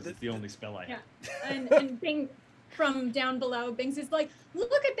because it's the only spell I have. Yeah. And Bing from down below, Bings is like,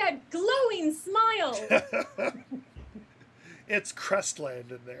 look at that glowing smile. It's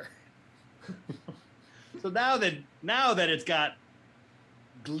Crestland in there. So now that it's got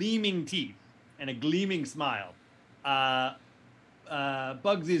gleaming teeth and a gleaming smile,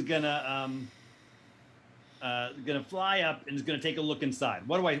 Bugsy's gonna gonna fly up and is gonna take a look inside.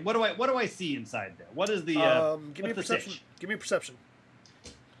 What do I see inside there? What is the give me a what's the perception. stitch? Give me a perception.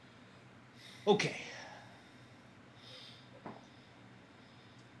 Okay.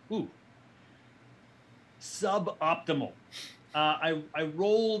 Ooh. Suboptimal. I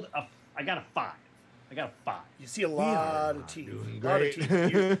rolled I got a 5. I got a 5. You see a lot of teeth. doing A lot of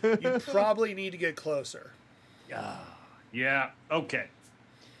great. teeth. You probably need to get closer. Yeah. Okay.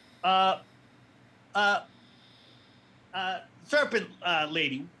 Serpent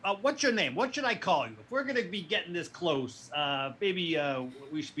lady, what's your name? What should I call you? If we're gonna be getting this close, maybe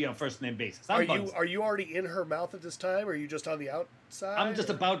we should be on first name basis. Are you already in her mouth at this time, or are you just on the outside?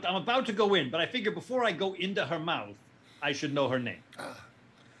 I'm about to go in, but I figure before I go into her mouth, I should know her name.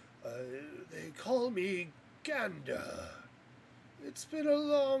 They call me Gander. It's been a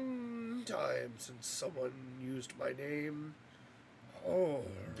long time since someone used my name. Oh,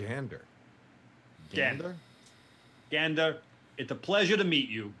 Gander. Gander. Gander, it's a pleasure to meet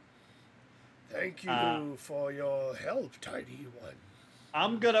you. thank you for your help, tiny one.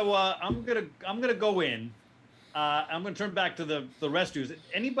 I'm gonna go in. I'm gonna turn back to the rescues.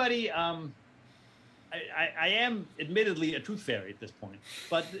 Anybody? I am admittedly a tooth fairy at this point,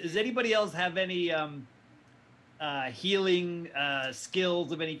 but does anybody else have any healing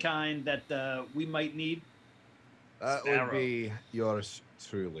skills of any kind that we might need? That would be yours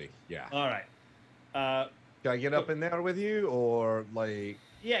truly. Yeah. All right. Can I get up in there with you, or like?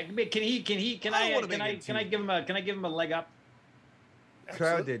 Yeah. Can I give him a leg up?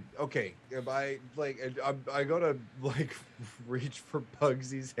 Crowded. Okay. If I I go to like reach for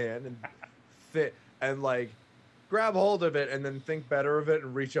Bugsy's hand and fit and like grab hold of it and then think better of it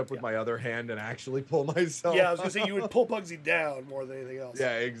and reach up with my other hand and actually pull myself. Yeah, I was gonna say you would pull Bugsy down more than anything else.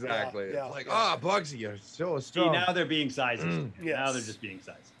 Yeah, exactly. Yeah, It's like, yeah. Bugsy, you're so See, strong. now they're being sizes. Yes. Now they're just being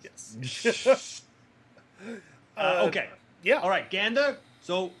sizes. Yes. Okay. Yeah. All right, Gander.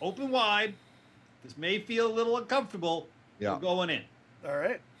 So open wide. This may feel a little uncomfortable. Yeah. We're going in. All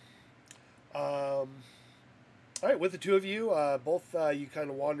right. All right. With the two of you, both you kind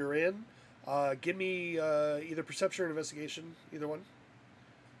of wander in. Give me either perception or investigation. Either one.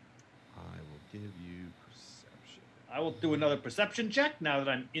 I will give you perception. I will do another perception check now that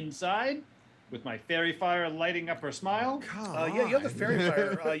I'm inside with my fairy fire lighting up her smile. Yeah, you have the fairy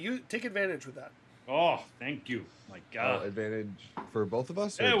fire. You take advantage with that. Oh, thank you. My God. Advantage for both of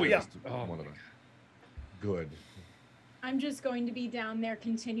us? There we go. just Oh one my of us. Good. I'm just going to be down there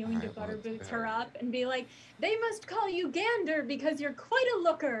continuing to I butter want boots that. her up and be like, they must call you Gander because you're quite a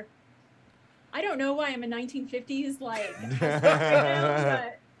looker. I don't know why I'm a 1950s like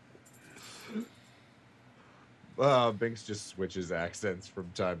but Binks just switches accents from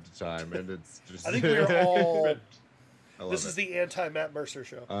time to time, and it's just. I think we're all. I love This it. is the anti-Matt Mercer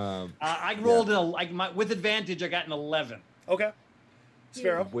show. I rolled with advantage. I got an 11. Okay.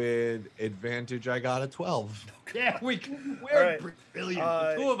 Sparrow. With advantage, I got a 12. Yeah, we're right. brilliant.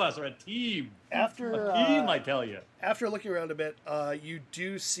 The two of us are a team. After A team, I tell you. After looking around a bit, you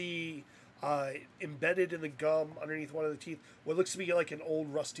do see embedded in the gum underneath one of the teeth what looks to be like an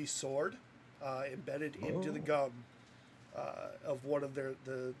old rusty sword embedded into the gum of one of the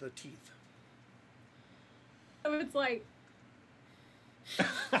teeth. so it's like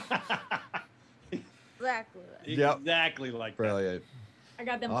Exactly. Yep. Exactly like that. Brilliant. I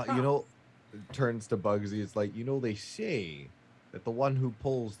got them. You know, it turns to Bugsy. It's like, they say that the one who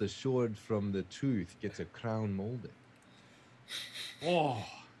pulls the sword from the tooth gets a crown molded. Oh,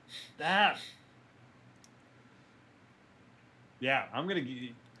 that. Yeah, I'm gonna give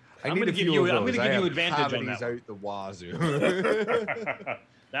you. I'm gonna give you advantage on that. Out the wazoo.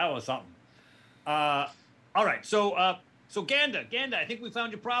 That was something. All right, so Ganda, I think we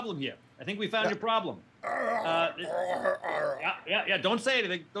found your problem here. Your problem. Yeah. Don't say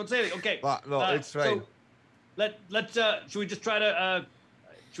anything. Okay. No, it's fine. So let's. Should we just try to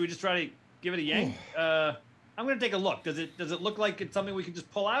give it a yank? I'm gonna take a look. Does it look like it's something we can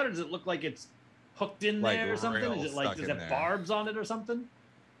just pull out, or does it look like it's hooked in Like there or something? real Is it like stuck does in it there. have barbs on it or something?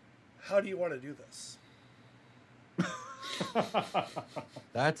 How do you want to do this?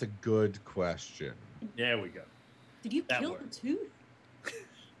 That's a good question. There we go. Did you That kill works. the tooth?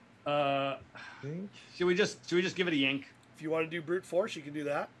 Think? Should we just give it a yank? If you want to do brute force, you can do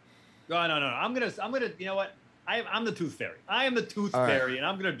that. No. I'm gonna. You know what? I'm the tooth fairy. I am the tooth All right. fairy, and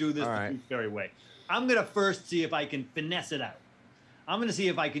I'm gonna do this All the right. tooth fairy way. I'm gonna first see if I can finesse it out. I'm gonna see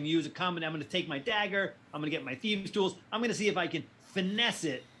if I can use a common. I'm gonna take my dagger. I'm gonna get my thieves' tools. I'm gonna see if I can finesse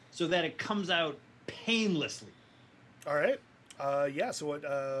it so that it comes out painlessly. All right. Yeah. So what?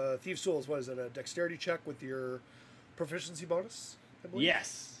 Thieves' tools. What is it? A dexterity check with your proficiency bonus? I believe?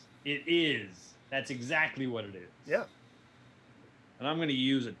 Yes, it is. That's exactly what it is. Yeah. And I'm going to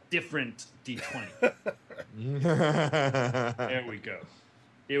use a different D20. There we go.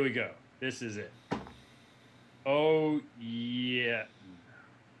 Here we go. This is it. Oh, yeah.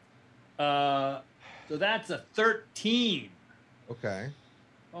 So that's a 13. Okay.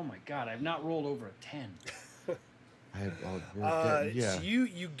 Oh, my God. I've not rolled over a 10. Yeah. So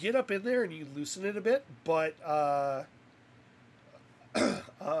you get up in there and you loosen it a bit, but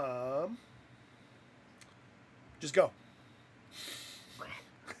just go.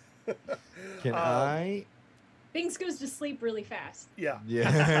 Can I? Binks goes to sleep really fast. Yeah.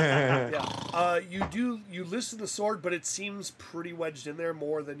 Yeah. Yeah. You loosen the sword, but it seems pretty wedged in there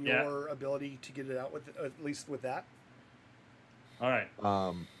more than your ability to get it out with, at least with that. All right.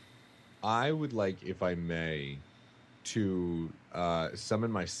 I would like, if I may, to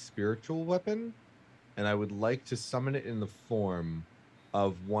summon my spiritual weapon, and I would like to summon it in the form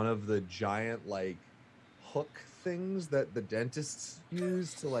of one of the giant like hook things that the dentists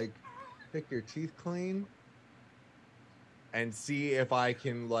use to like pick your teeth clean, and see if I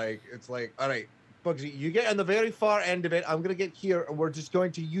can like, it's like, all right, Bugsy, you get on the very far end of it, I'm gonna get here, and we're just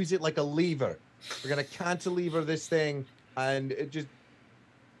going to use it like a lever. We're gonna cantilever this thing, and it just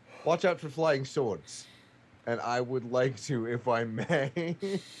watch out for flying swords. And I would like to, if I may,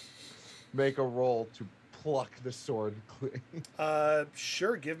 make a roll to pluck the sword clean.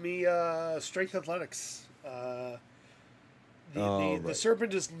 Sure. Give me strength athletics. Right. The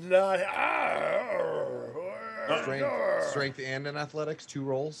serpent is not. Strength and in athletics, 2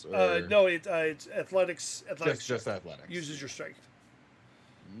 rolls? No, it's athletics. Athletics. Just athletics. Uses your strength.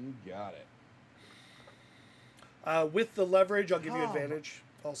 You got it. With the leverage, I'll give you advantage.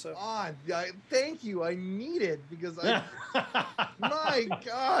 Also, thank you. I need it because my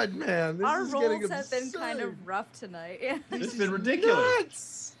God, man, this Our is getting rolls have been kind absurd. of rough tonight. Yeah. This has been ridiculous.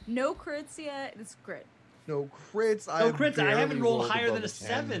 Nuts. No crits yet. It's crit. No crits. No crits. I haven't barely rolled higher above than a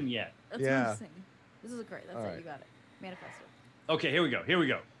 10. 7 yet. That's Yeah. what I'm saying. This is a crit. That's All it. right. You got it. Manifest it. Okay, here we go. Here we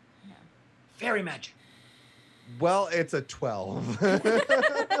go. Yeah. Fairy magic. Well, it's a 12.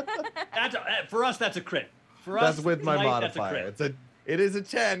 That's for us. That's a crit. For us, That's with my tonight, that's a modifier. crit. It is a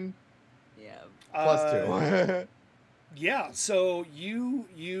 10 Yeah. plus 2. yeah. So you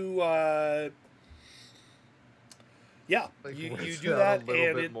Like, you whiz do out that, a little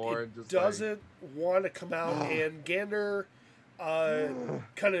and bit more it and just doesn't want to come out, and Gander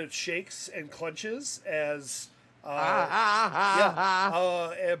kind of shakes and clenches as and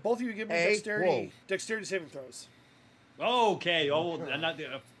both of you give me Hey, dexterity saving throws. Okay. Oh, not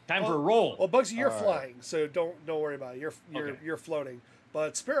time for a roll. Well, Bugsy, you're All right. flying, so don't worry about it. Okay. You're floating,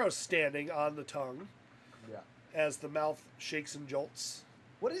 but Sparrow's standing on the tongue Yeah. as the mouth shakes and jolts.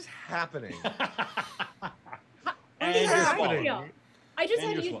 What is happening? And is you're happening? swallowing. I just And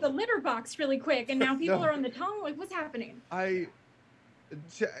had to you're use the litter box really quick, and now people No. are on the tongue. Like, what's happening?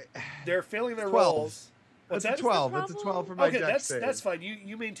 They're failing their 12. rolls. What's That's that? a 12. That's a 12 for my Okay, dex save. that's fine.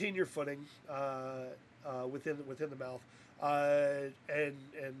 You maintain your footing within the mouth, and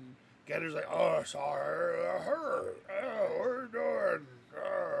Gander's like, oh, sorry, we're doing.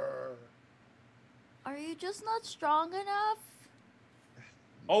 Are you just not strong enough?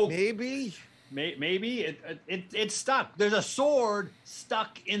 Oh, Maybe. maybe it's stuck. There's a sword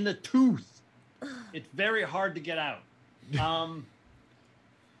stuck in the tooth. It's very hard to get out.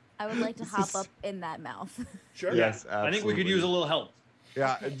 I would like to hop up in that mouth. Sure. Yes, I think we could use a little help.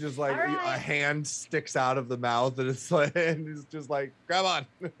 Yeah, and just like All right. a hand sticks out of the mouth, and it's like, and it's just like, grab on.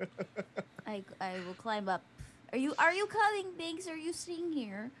 I will climb up. Are you coming, Binks? Are you sitting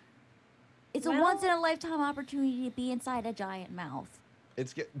here? It's a Well- once in a lifetime opportunity to be inside a giant mouth.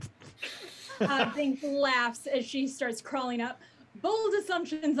 It's get. Binks laughs as she starts crawling up. Bold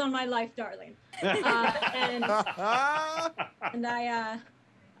assumptions on my life, darling. And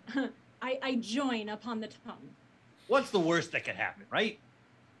I join upon the tongue. What's the worst that could happen, right?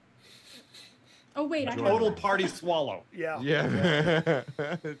 Oh wait, I have Total one. party swallow. Yeah. Yeah.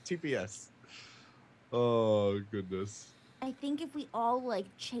 TPS. Oh goodness. I think if we all like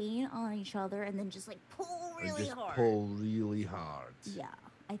chain on each other and then just like pull And really just hard. pull really hard. Yeah,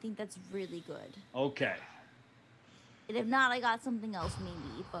 I think that's really good. Okay. And if not, I got something else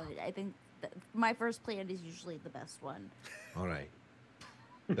maybe. But I think my first plan is usually the best one. All right.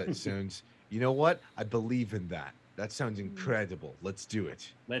 That sounds. You know what? I believe in that. That sounds incredible. Let's do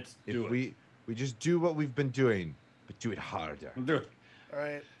it. Let's If do it. we just do what we've been doing, but do it harder. Do it. All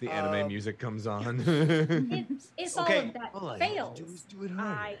right. The anime music comes on. If Okay. all of that All I have to fails, do is do it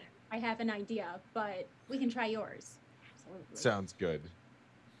harder. I have an idea, but we can try yours. Absolutely. Sounds good.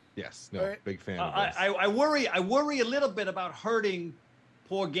 Yes. No. All right. Big fan of this. I worry a little bit about hurting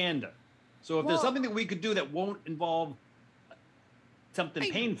poor Gander. So if there's something that we could do that won't involve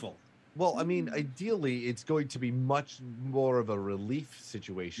something painful. Well, I mean, ideally, it's going to be much more of a relief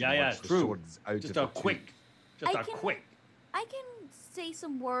situation. Yeah, once the true. sword's out Just of the a quick, just I a can- quick. I can say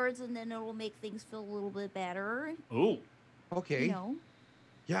some words and then it'll make things feel a little bit better. Ooh, tooth. Okay. You know?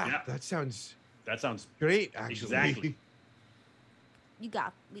 Yeah, Yeah. that sounds that sounds great, actually. Exactly. We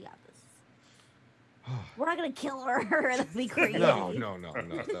got this. We're not gonna kill her. That'd be crazy. No,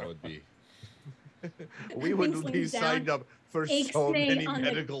 that would be. We wouldn't be Slings down. signed up for so Ixnay many on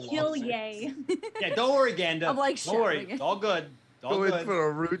medical the kill lawsuits. yay. Yeah, don't worry, Ganda. I'm like don't worry. shouting. It's all good. It's all Go in good. for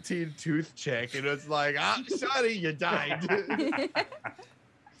a routine tooth check, and it's like, sorry, you died.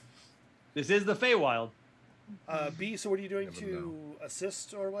 This is the Feywild. B, so what are you doing Never to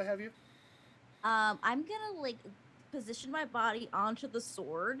assist or what have you? I'm gonna like position my body onto the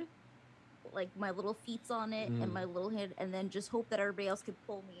sword, like my little feet's on it and my little hand, and then just hope that everybody else can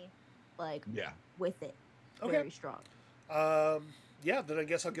pull me, like Yeah. with it. Okay. Very strong. Yeah, then I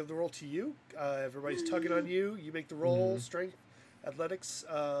guess I'll give the roll to you. Everybody's tugging on you. You make the roll, strength, athletics,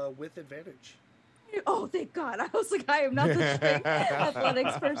 with advantage. Oh, thank God! I was like, I am not the strength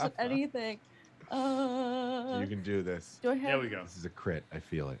athletics person. Anything. You can do this. Do I have? There we go. This is a crit. I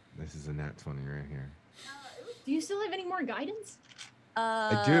feel it. This is a nat 20 right here. Do you still have any more guidance?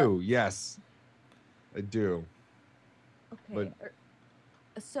 I do. Yes, I do. Okay. but-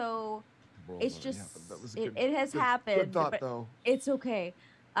 So Roll it's on- just yeah, but that was a it has good- happened. Good thought, but though. it's okay.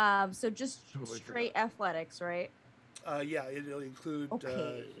 So just Totally straight athletics, right? Yeah, it'll include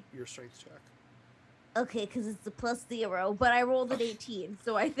Okay. your strength check. Okay, because it's the +0, but I rolled an 18,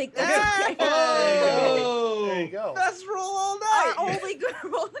 so I think that's Yeah! okay. Oh, There you go. Best roll all Our night. only good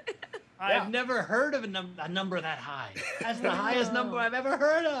roll. I've never heard of a number that high. That's the highest number I've ever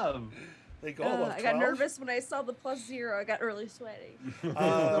heard of. They go above I got 12. nervous when I saw the +0. I got really sweaty.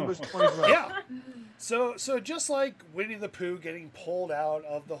 Number's 25. Yeah. So just like Winnie the Pooh getting pulled out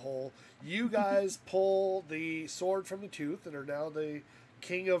of the hole, you guys pull the sword from the tooth and are now the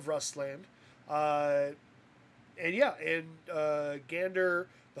king of Rustland. Gander,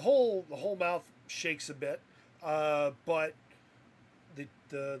 the whole mouth shakes a bit, but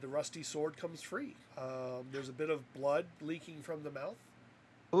the rusty sword comes free. There's a bit of blood leaking from the mouth.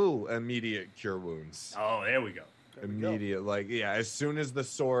 Ooh, immediate cure wounds. Oh, there we go. There we go. Immediate, like, yeah, as soon as the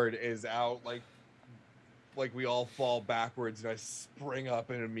sword is out, like we all fall backwards and I spring up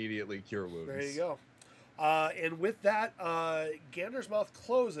and immediately cure wounds. There you go. And with that, Gander's mouth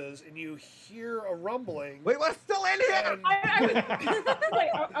closes, and you hear a rumbling. Wait, what's still in here?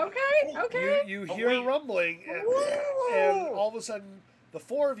 Okay. You Oh, hear a wait. rumbling, and all of a sudden, the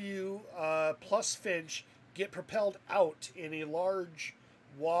four of you, plus Finch, get propelled out in a large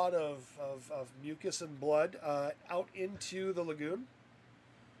wad of mucus and blood out into the lagoon.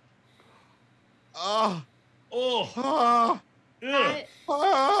 Oh, Oh, ugh,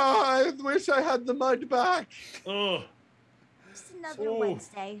 I wish I had the mud back. ugh. Just another Oh.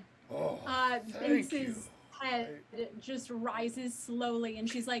 Wednesday. Oh, thank Vince's you. head just rises slowly, and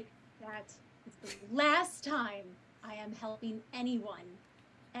she's like, "That is the last time I am helping anyone,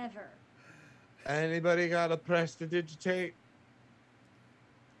 ever." Anybody got a prestidigitate?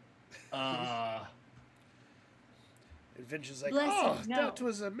 And Finch is like, Bless oh, him, no." that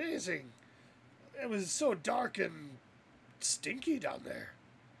was amazing. It was so dark and stinky down there.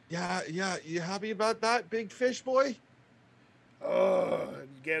 Yeah. You happy about that, big fish boy? Oh, and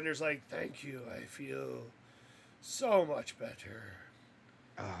Gander's like, thank you. I feel so much better.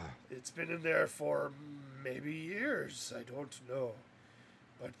 It's been in there for maybe years. I don't know.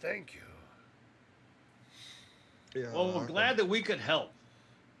 But thank you. Yeah. Well, we're glad that we could help.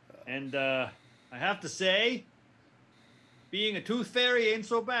 And I have to say, being a tooth fairy ain't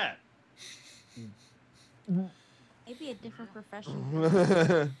so bad. Maybe a different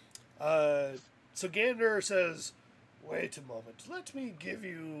profession. So Gander says, wait a moment. Let me give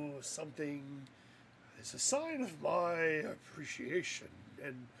you something as a sign of my appreciation.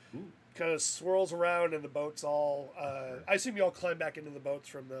 And kind of swirls around in the boats all. I assume you all climb back into the boats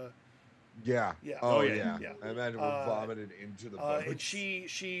from the... Yeah. Yeah. Oh, Oh, yeah. yeah. I imagine we're vomited into the boat. and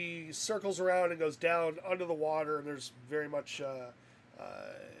she circles around and goes down under the water, and there's very much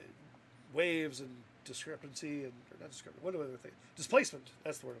waves and discrepancy and or not discrepancy. What do I think? Displacement.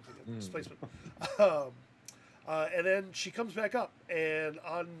 That's the word I'm thinking. Displacement. And then she comes back up, and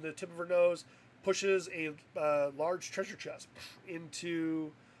on the tip of her nose pushes a large treasure chest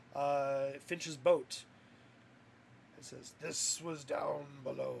into Finch's boat. It says, "This was down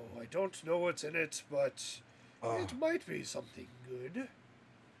below. I don't know what's in it, but it might be something good."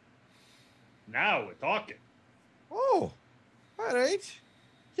 Now we're talking. Oh, all right.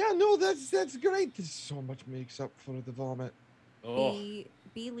 Yeah, no, that's great. There's so much makes up for the vomit. Oh,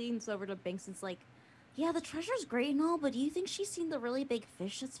 B leans over to Binks and's like, yeah, the treasure's great and all, but do you think she's seen the really big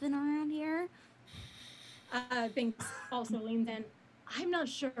fish that's been around here? Binks also leans in. I'm not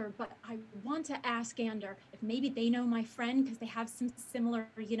sure, but I want to ask Gander if maybe they know my friend because they have some similar,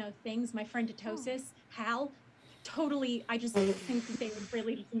 things. My friend Detosis, Hal, totally. I just think that they would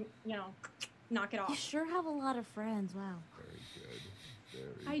really, knock it You off. sure have a lot of friends. Wow. Very good.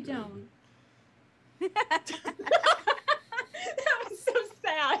 I Very good. don't. That was so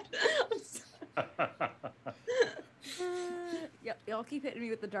sad. Yep, y'all keep hitting me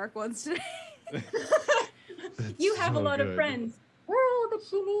with the dark ones today. You have a so lot of good. friends. We're all that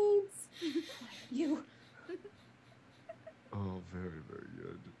she needs. You. Oh, very, very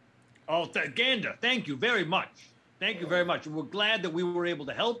good. oh, Gander, thank you very much. Thank you very much. We're glad that we were able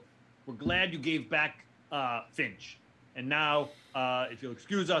to help. We're glad you gave back Finch. And now, if you'll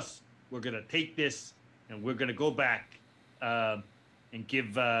excuse us, we're gonna take this and we're gonna go back and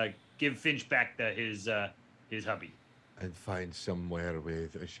give Finch back his hubby. And find somewhere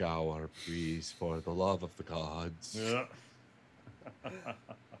with a shower, please, for the love of the gods. Yeah.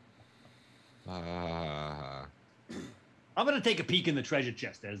 Ah. I'm gonna take a peek in the treasure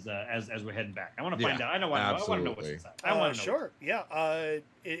chest as we're heading back. I want to find out. I want to know what's absolutely. inside. I want to know. Sure. Yeah.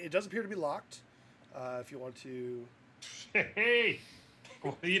 It does appear to be locked. If you want to. Hey,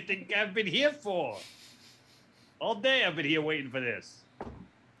 what do you think I've been here for? All day I've been here waiting for this.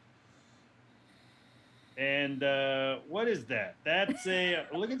 And what is that? That's a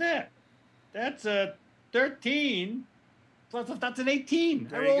look at that. That's a 13. Plus, that's an 18.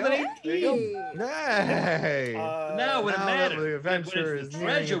 There I you rolled an go. 18. There you go. Hey! Now when it now that matters, the when adventure it's is the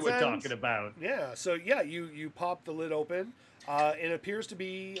nearing treasure its we're end. talking about. Yeah. So yeah, you pop the lid open. It appears to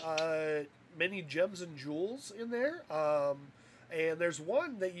be many gems and jewels in there. And there's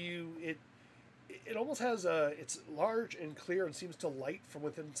one that it almost has it's large and clear and seems to light from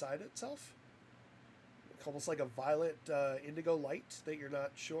within inside itself. Almost like a violet indigo light that you're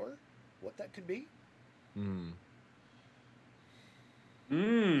not sure what that could be.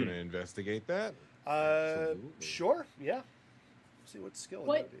 Gonna investigate that. Absolutely. Sure, yeah. See what skill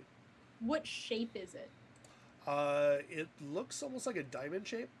What? it would be. What shape is it? It looks almost like a diamond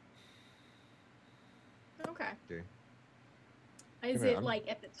shape. Okay. Okay. Is Hey, man, it I'm- like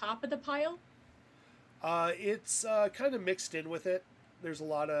at the top of the pile? It's kind of mixed in with it. There's a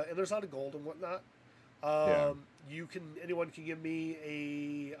lot of gold and whatnot. Yeah. Anyone can give me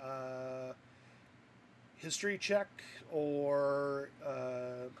a history check or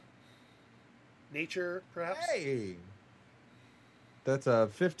nature, perhaps. Hey! That's a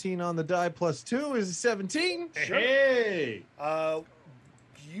 15 on the die plus 2 is 17. Sure. Hey.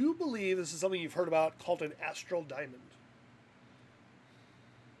 You believe this is something you've heard about called an astral diamond.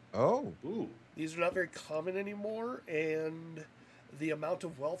 Oh. Ooh. These are not very common anymore, and the amount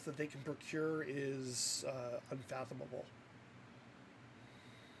of wealth that they can procure is unfathomable.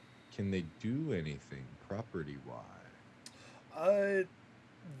 Can they do anything property-wise?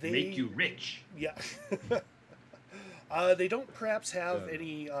 They Make you rich. Yeah. They don't perhaps have Yeah.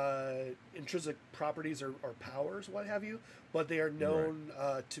 any intrinsic properties or powers, what have you, but they are known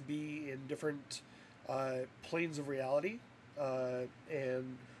to be in different planes of reality,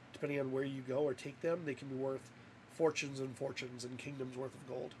 and depending on where you go or take them, they can be worth fortunes and kingdoms worth of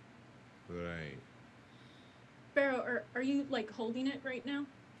gold. Right. Barrow, are you like holding it right now?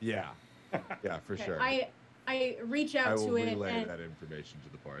 Yeah. Yeah, for Okay. sure. I reach out I will to it relay and that information to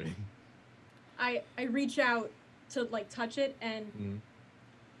the party. I reach out to like touch it and Mm.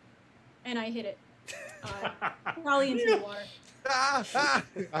 and I hit it. Probably into the water.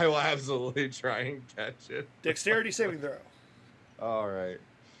 I will absolutely try and catch it. Dexterity saving throw. All right.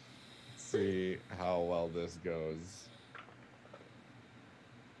 Let's see how well this goes.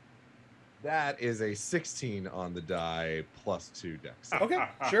 That is a 16 on the die plus 2 dex. Okay,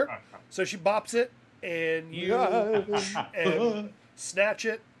 sure. So she bops it, and you and snatch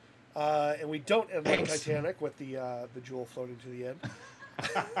it, and we don't end like Thanks. Titanic with the jewel floating to the end.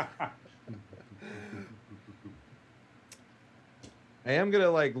 I am gonna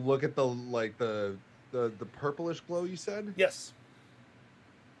like look at the purplish glow you said, Yes.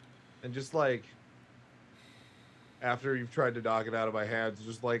 and just like after you've tried to knock it out of my hands,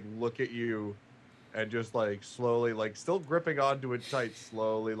 just like look at you, and just like slowly, like still gripping onto it tight,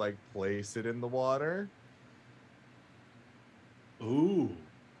 slowly like place it in the water. Ooh.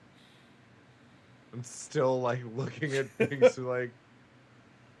 I'm still like looking at things like,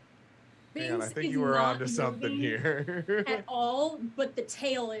 hang on, I Bings think is you were not onto something moving here. at all, but the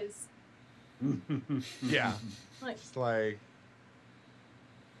tail is Yeah, like just like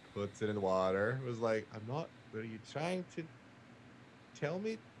puts it in the water. Was like, I'm not. What are you trying to tell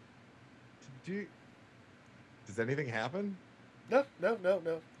me to do? Does anything happen? No. No,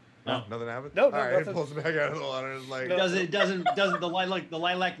 nothing happened. No, All right, nothing. It pulls it back out of the water. It's like, No. Doesn't the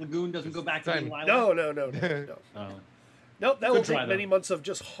Lilac Lagoon doesn't go back to being Lilac? No. Oh. Nope, that will Good try, take many though. months of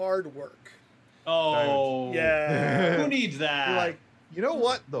just hard work. Oh. Yeah. Who needs that? You're like, you know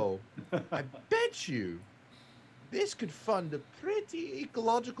what though? I bet you this could fund a pretty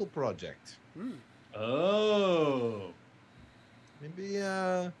ecological project. Oh. Maybe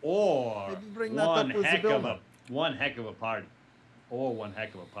Or maybe bring that up with Sibylla. one heck of a party. Or one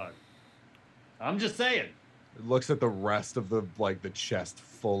heck of a party. I'm just saying. It looks at the rest of the chest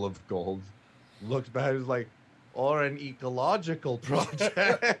full of gold. Looks back, is like, or an ecological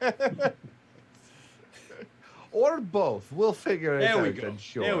project. Or both. We'll figure it out. There we go. Then,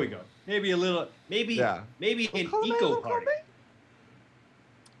 sure. There we go. Maybe a little. Maybe an eco party.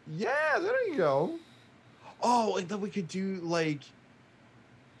 Yeah, there you go. Oh, and then we could do like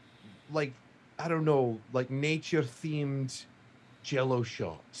I don't know, like nature themed Jello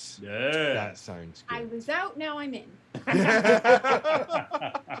shots. Yeah. That sounds I good. was out, now I'm in.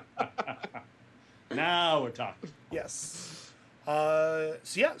 Now we're talking. Yes. So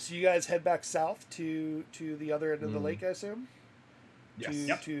you guys head back south to the other end of the lake, I assume.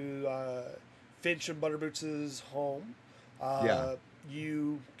 Yes. To Finch and Butterboots' home. Yeah.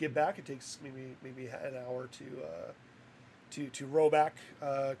 You get back. It takes maybe an hour to row back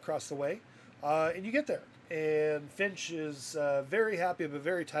across the way, and you get there. And Finch is very happy but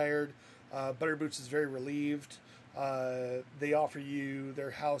very tired. Butterboots is very relieved. They offer you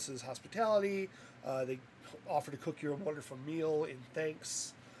their house's hospitality. They offer to cook you a wonderful meal in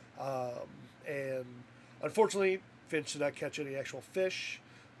thanks. And unfortunately, Finch did not catch any actual fish,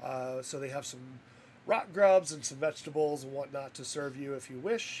 so they have some rock grubs and some vegetables and whatnot to serve you if you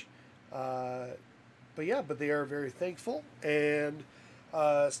wish. But they are very thankful. And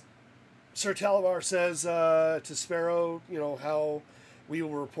Sir Talamar says to Sparrow, how we will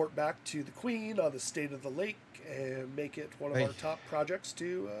report back to the Queen on the state of the lake and make it one of our top projects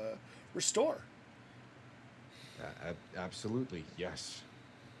to restore. Absolutely, yes.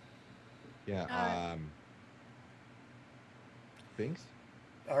 Yeah. Things.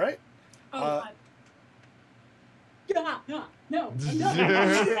 All right. No,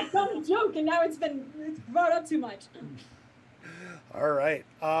 I'm not a joke, and now it's brought up too much. All right.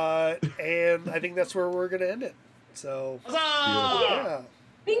 And I think that's where we're going to end it. So, yeah.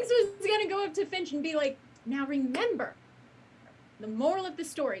 Things was gonna go up to Finch and be like, now remember, the moral of the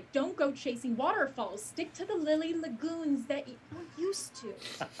story, don't go chasing waterfalls. Stick to the lily lagoons that you're used to.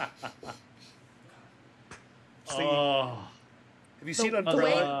 Have you seen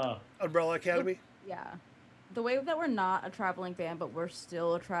Umbrella Academy? Yeah. The way that we're not a traveling band, but we're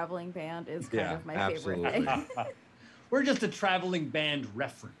still a traveling band is kind of my favorite thing. We're just a traveling band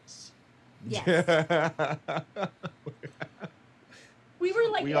reference. Yes. We were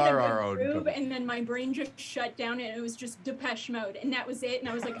like We in are a our own groove, company. and then my brain just shut down, and it was just Depeche Mode, and that was it. And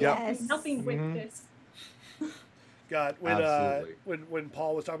I was like, Yep. I have nothing with this. God, Absolutely. when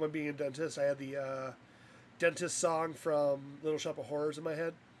Paul was talking about being a dentist, I had the dentist song from Little Shop of Horrors in my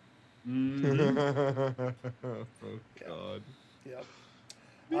head. Mm-hmm. Oh God. Yeah.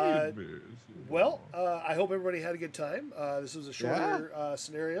 I hope everybody had a good time. This was a shorter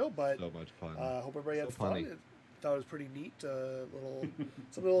scenario, but So much fun. hope everybody had So fun. funny. I thought it was pretty neat. Something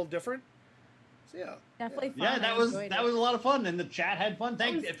a little different. So yeah. Definitely fun. Yeah, that I was enjoyed a it. lot of fun, and the chat had fun.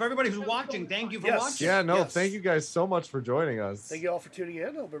 Thank for everybody who's watching. Thank you for watching. Yeah, no, Yes. thank you guys so much for joining us. Thank you all for tuning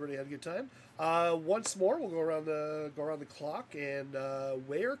in. Hope everybody had a good time. Once more, we'll go around the clock. And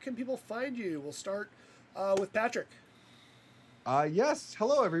where can people find you? We'll start with Patrick. Yes,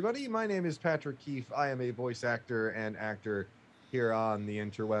 hello everybody. My name is Patrick Keeffe. I am a voice actor and actor here on the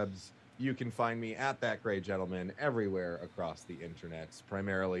interwebs. You can find me at That Gray Gentleman everywhere across the internet,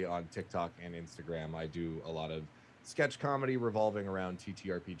 primarily on TikTok and Instagram. I do a lot of sketch comedy revolving around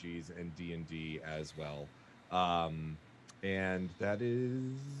TTRPGs and D&D as well. And that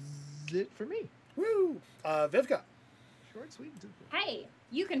is it for me. Woo! Vivka. Short, sweet, and simple. Hey,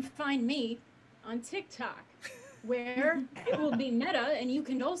 you can find me on TikTok, where it will be meta, and you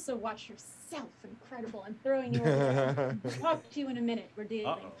can also watch yourself. Incredible. I'm throwing you over there. I'll talk to you in a minute. We're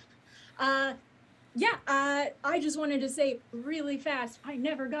dealing. I just wanted to say really fast, I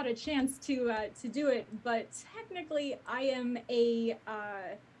never got a chance to do it, but technically I am a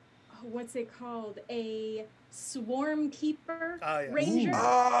what's it called? A swarm keeper ranger.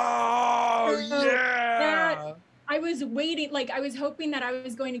 Oh, yeah! I was waiting, like I was hoping that I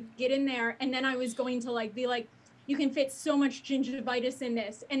was going to get in there, and then I was going to be like, you can fit so much gingivitis in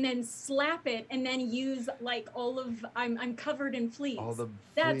this, and then slap it, and then use like all of I'm covered in fleas. All the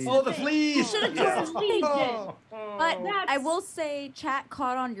That's fleas. The fleas. You should have That's just fleas. Oh. But That's- I will say, chat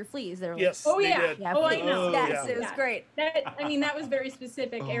caught on your fleas. They're like, Yes, Oh they yeah. did. yeah, Oh, I fleas. know. Yes, Yeah. it was Yeah. great. That was very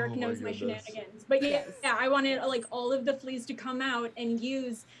specific. Oh Eric my knows my goodness. shenanigans. But Yes. I wanted like all of the fleas to come out and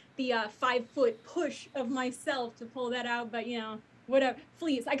use the 5-foot push of myself to pull that out. But whatever.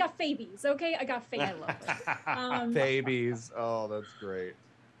 Fleas. I got fabies. Okay, I got I fabies. love it. Babies. Oh, that's great.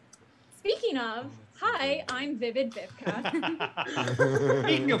 Speaking of, hi, I'm Vivid Vivka.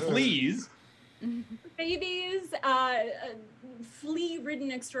 Speaking of fleas, Babies,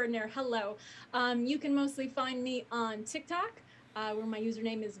 flea-ridden extraordinaire. Hello. You can mostly find me on TikTok, where my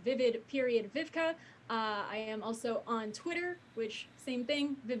username is vivid.vivka. I am also on Twitter, which same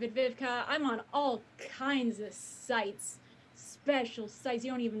thing, Vivid Vivka. I'm on all kinds of sites, special sites.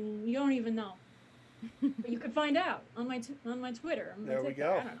 You don't even know. But you can find out on my Twitter. On my There we TikTok.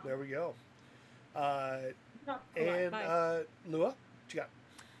 go. I don't know. There we go. Not a lot. And Bye. Lua, what you got?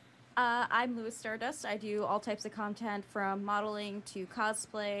 I'm Lua Stardust. I do all types of content from modeling to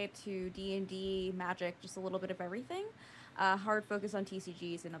cosplay to D&D, magic, just a little bit of everything. Hard focus on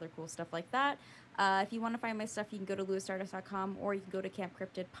TCGs and other cool stuff like that. If you want to find my stuff, you can go to luastardust.com or you can go to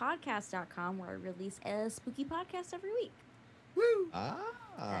campcryptidpodcast.com where I release a spooky podcast every week. Woo!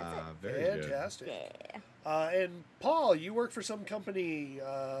 Very good. Fantastic. Yeah. And Paul, you work for some company,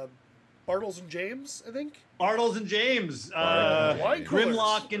 Bartles and James, I think. Bartles and James, Wine coolers.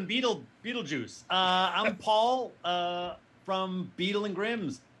 Grimlock and Beetlejuice. I'm Paul from Beadle and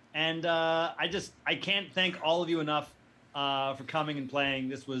Grimm's, and I can't thank all of you enough for coming and playing.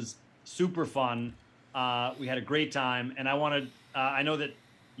 This was super fun. We had a great time, and I know that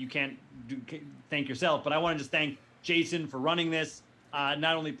you can't thank yourself, but I want to just thank Jason for running this,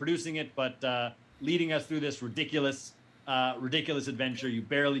 not only producing it, but leading us through this ridiculous adventure. You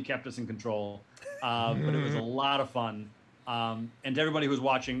barely kept us in control, but it was a lot of fun. And to everybody who's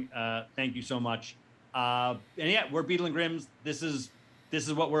watching, thank you so much. And yeah, we're Beadle and Grimm's. This is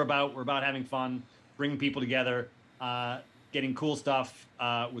what we're about. We're about having fun, bringing people together, getting cool stuff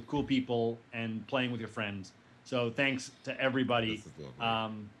with cool people, and playing with your friends. So thanks to everybody. This is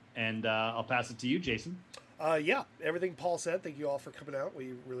lovely. And I'll pass it to you, Jason. Yeah, everything Paul said. Thank you all for coming out.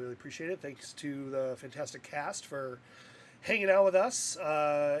 We really, really appreciate it. Thanks to the fantastic cast for hanging out with us,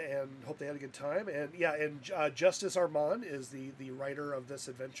 and hope they had a good time. And yeah, and Justice Armand is the writer of this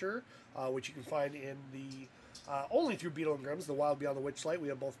adventure, which you can find in the only through Beadle and Grimm's, The Wild Beyond the Witchlight. We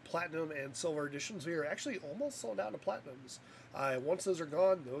have both platinum and silver editions. We are actually almost sold out of platinums. Once those are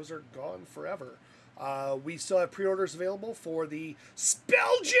gone forever. We still have pre-orders available for the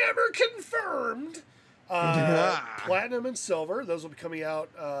Spelljammer Confirmed platinum and silver. Those will be coming out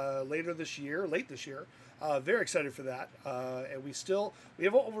late this year. Very excited for that. And we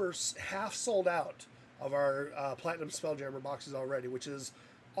have over half sold out of our platinum Spelljammer boxes already, which is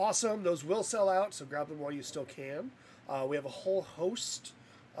awesome. Those will sell out, so grab them while you still can. We have a whole host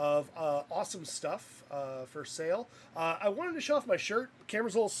of awesome stuff for sale. I wanted to show off my shirt. The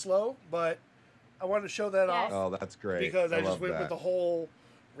camera's a little slow, but I wanted to show that Yes. off Oh, that's great. because I just love went that. with the whole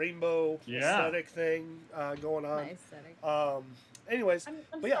rainbow aesthetic thing going on. Nice setting. Anyways, I'm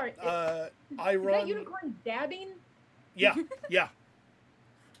but sorry. yeah, I Is run. that unicorn dabbing? Yeah,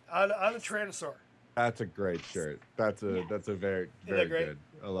 on a Tyrannosaur. That's a great shirt. That's a very that very great? good.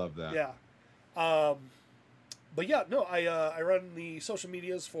 I love that. Yeah. But yeah, no, I run the social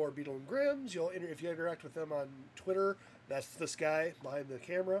medias for Beadle and Grimm's. If you interact with them on Twitter, that's this guy behind the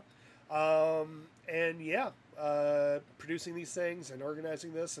camera. And yeah, producing these things and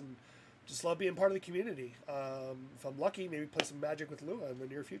organizing this, and just love being part of the community. If I'm lucky, maybe play some Magic with Lua in the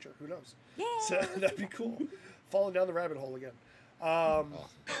near future. Who knows? Yeah. So that'd be cool. Falling down the rabbit hole again. Awesome.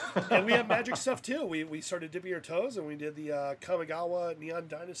 And we have Magic stuff too. We started dipping our toes, and we did the Kamigawa Neon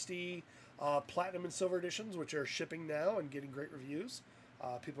Dynasty Platinum and Silver editions, which are shipping now and getting great reviews.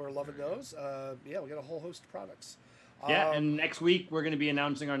 People are loving those. Yeah, we got a whole host of products. Yeah, and next week we're going to be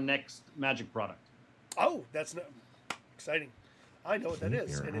announcing our next Magic product. Oh, that's exciting. I know what that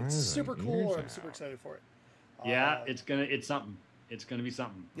is, Keep and your it's eyes super and cool, ears and I'm super out. excited for it. Yeah, it's something. It's gonna be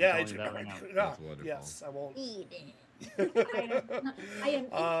something. I'm Yeah, telling it's you that right now. That's wonderful. Yes, I won't. I am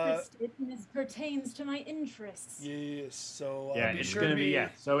interested, and this pertains to my interests. Yes, so Yeah, be it's sure gonna to be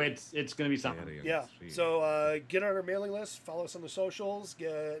So it's gonna be something. Yeah, so get on our mailing list, follow us on the socials.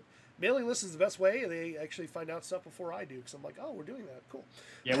 Mailing list is the best way. They actually find out stuff before I do, because I'm like, oh, we're doing that. Cool.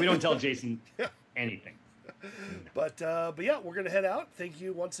 Yeah, we don't tell Jason anything. But yeah, we're gonna head out. Thank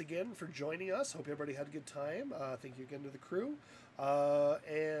you once again for joining us. Hope everybody had a good time. Thank you again to the crew,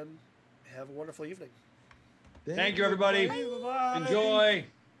 and have a wonderful evening. Thank you, everybody. Bye. Enjoy.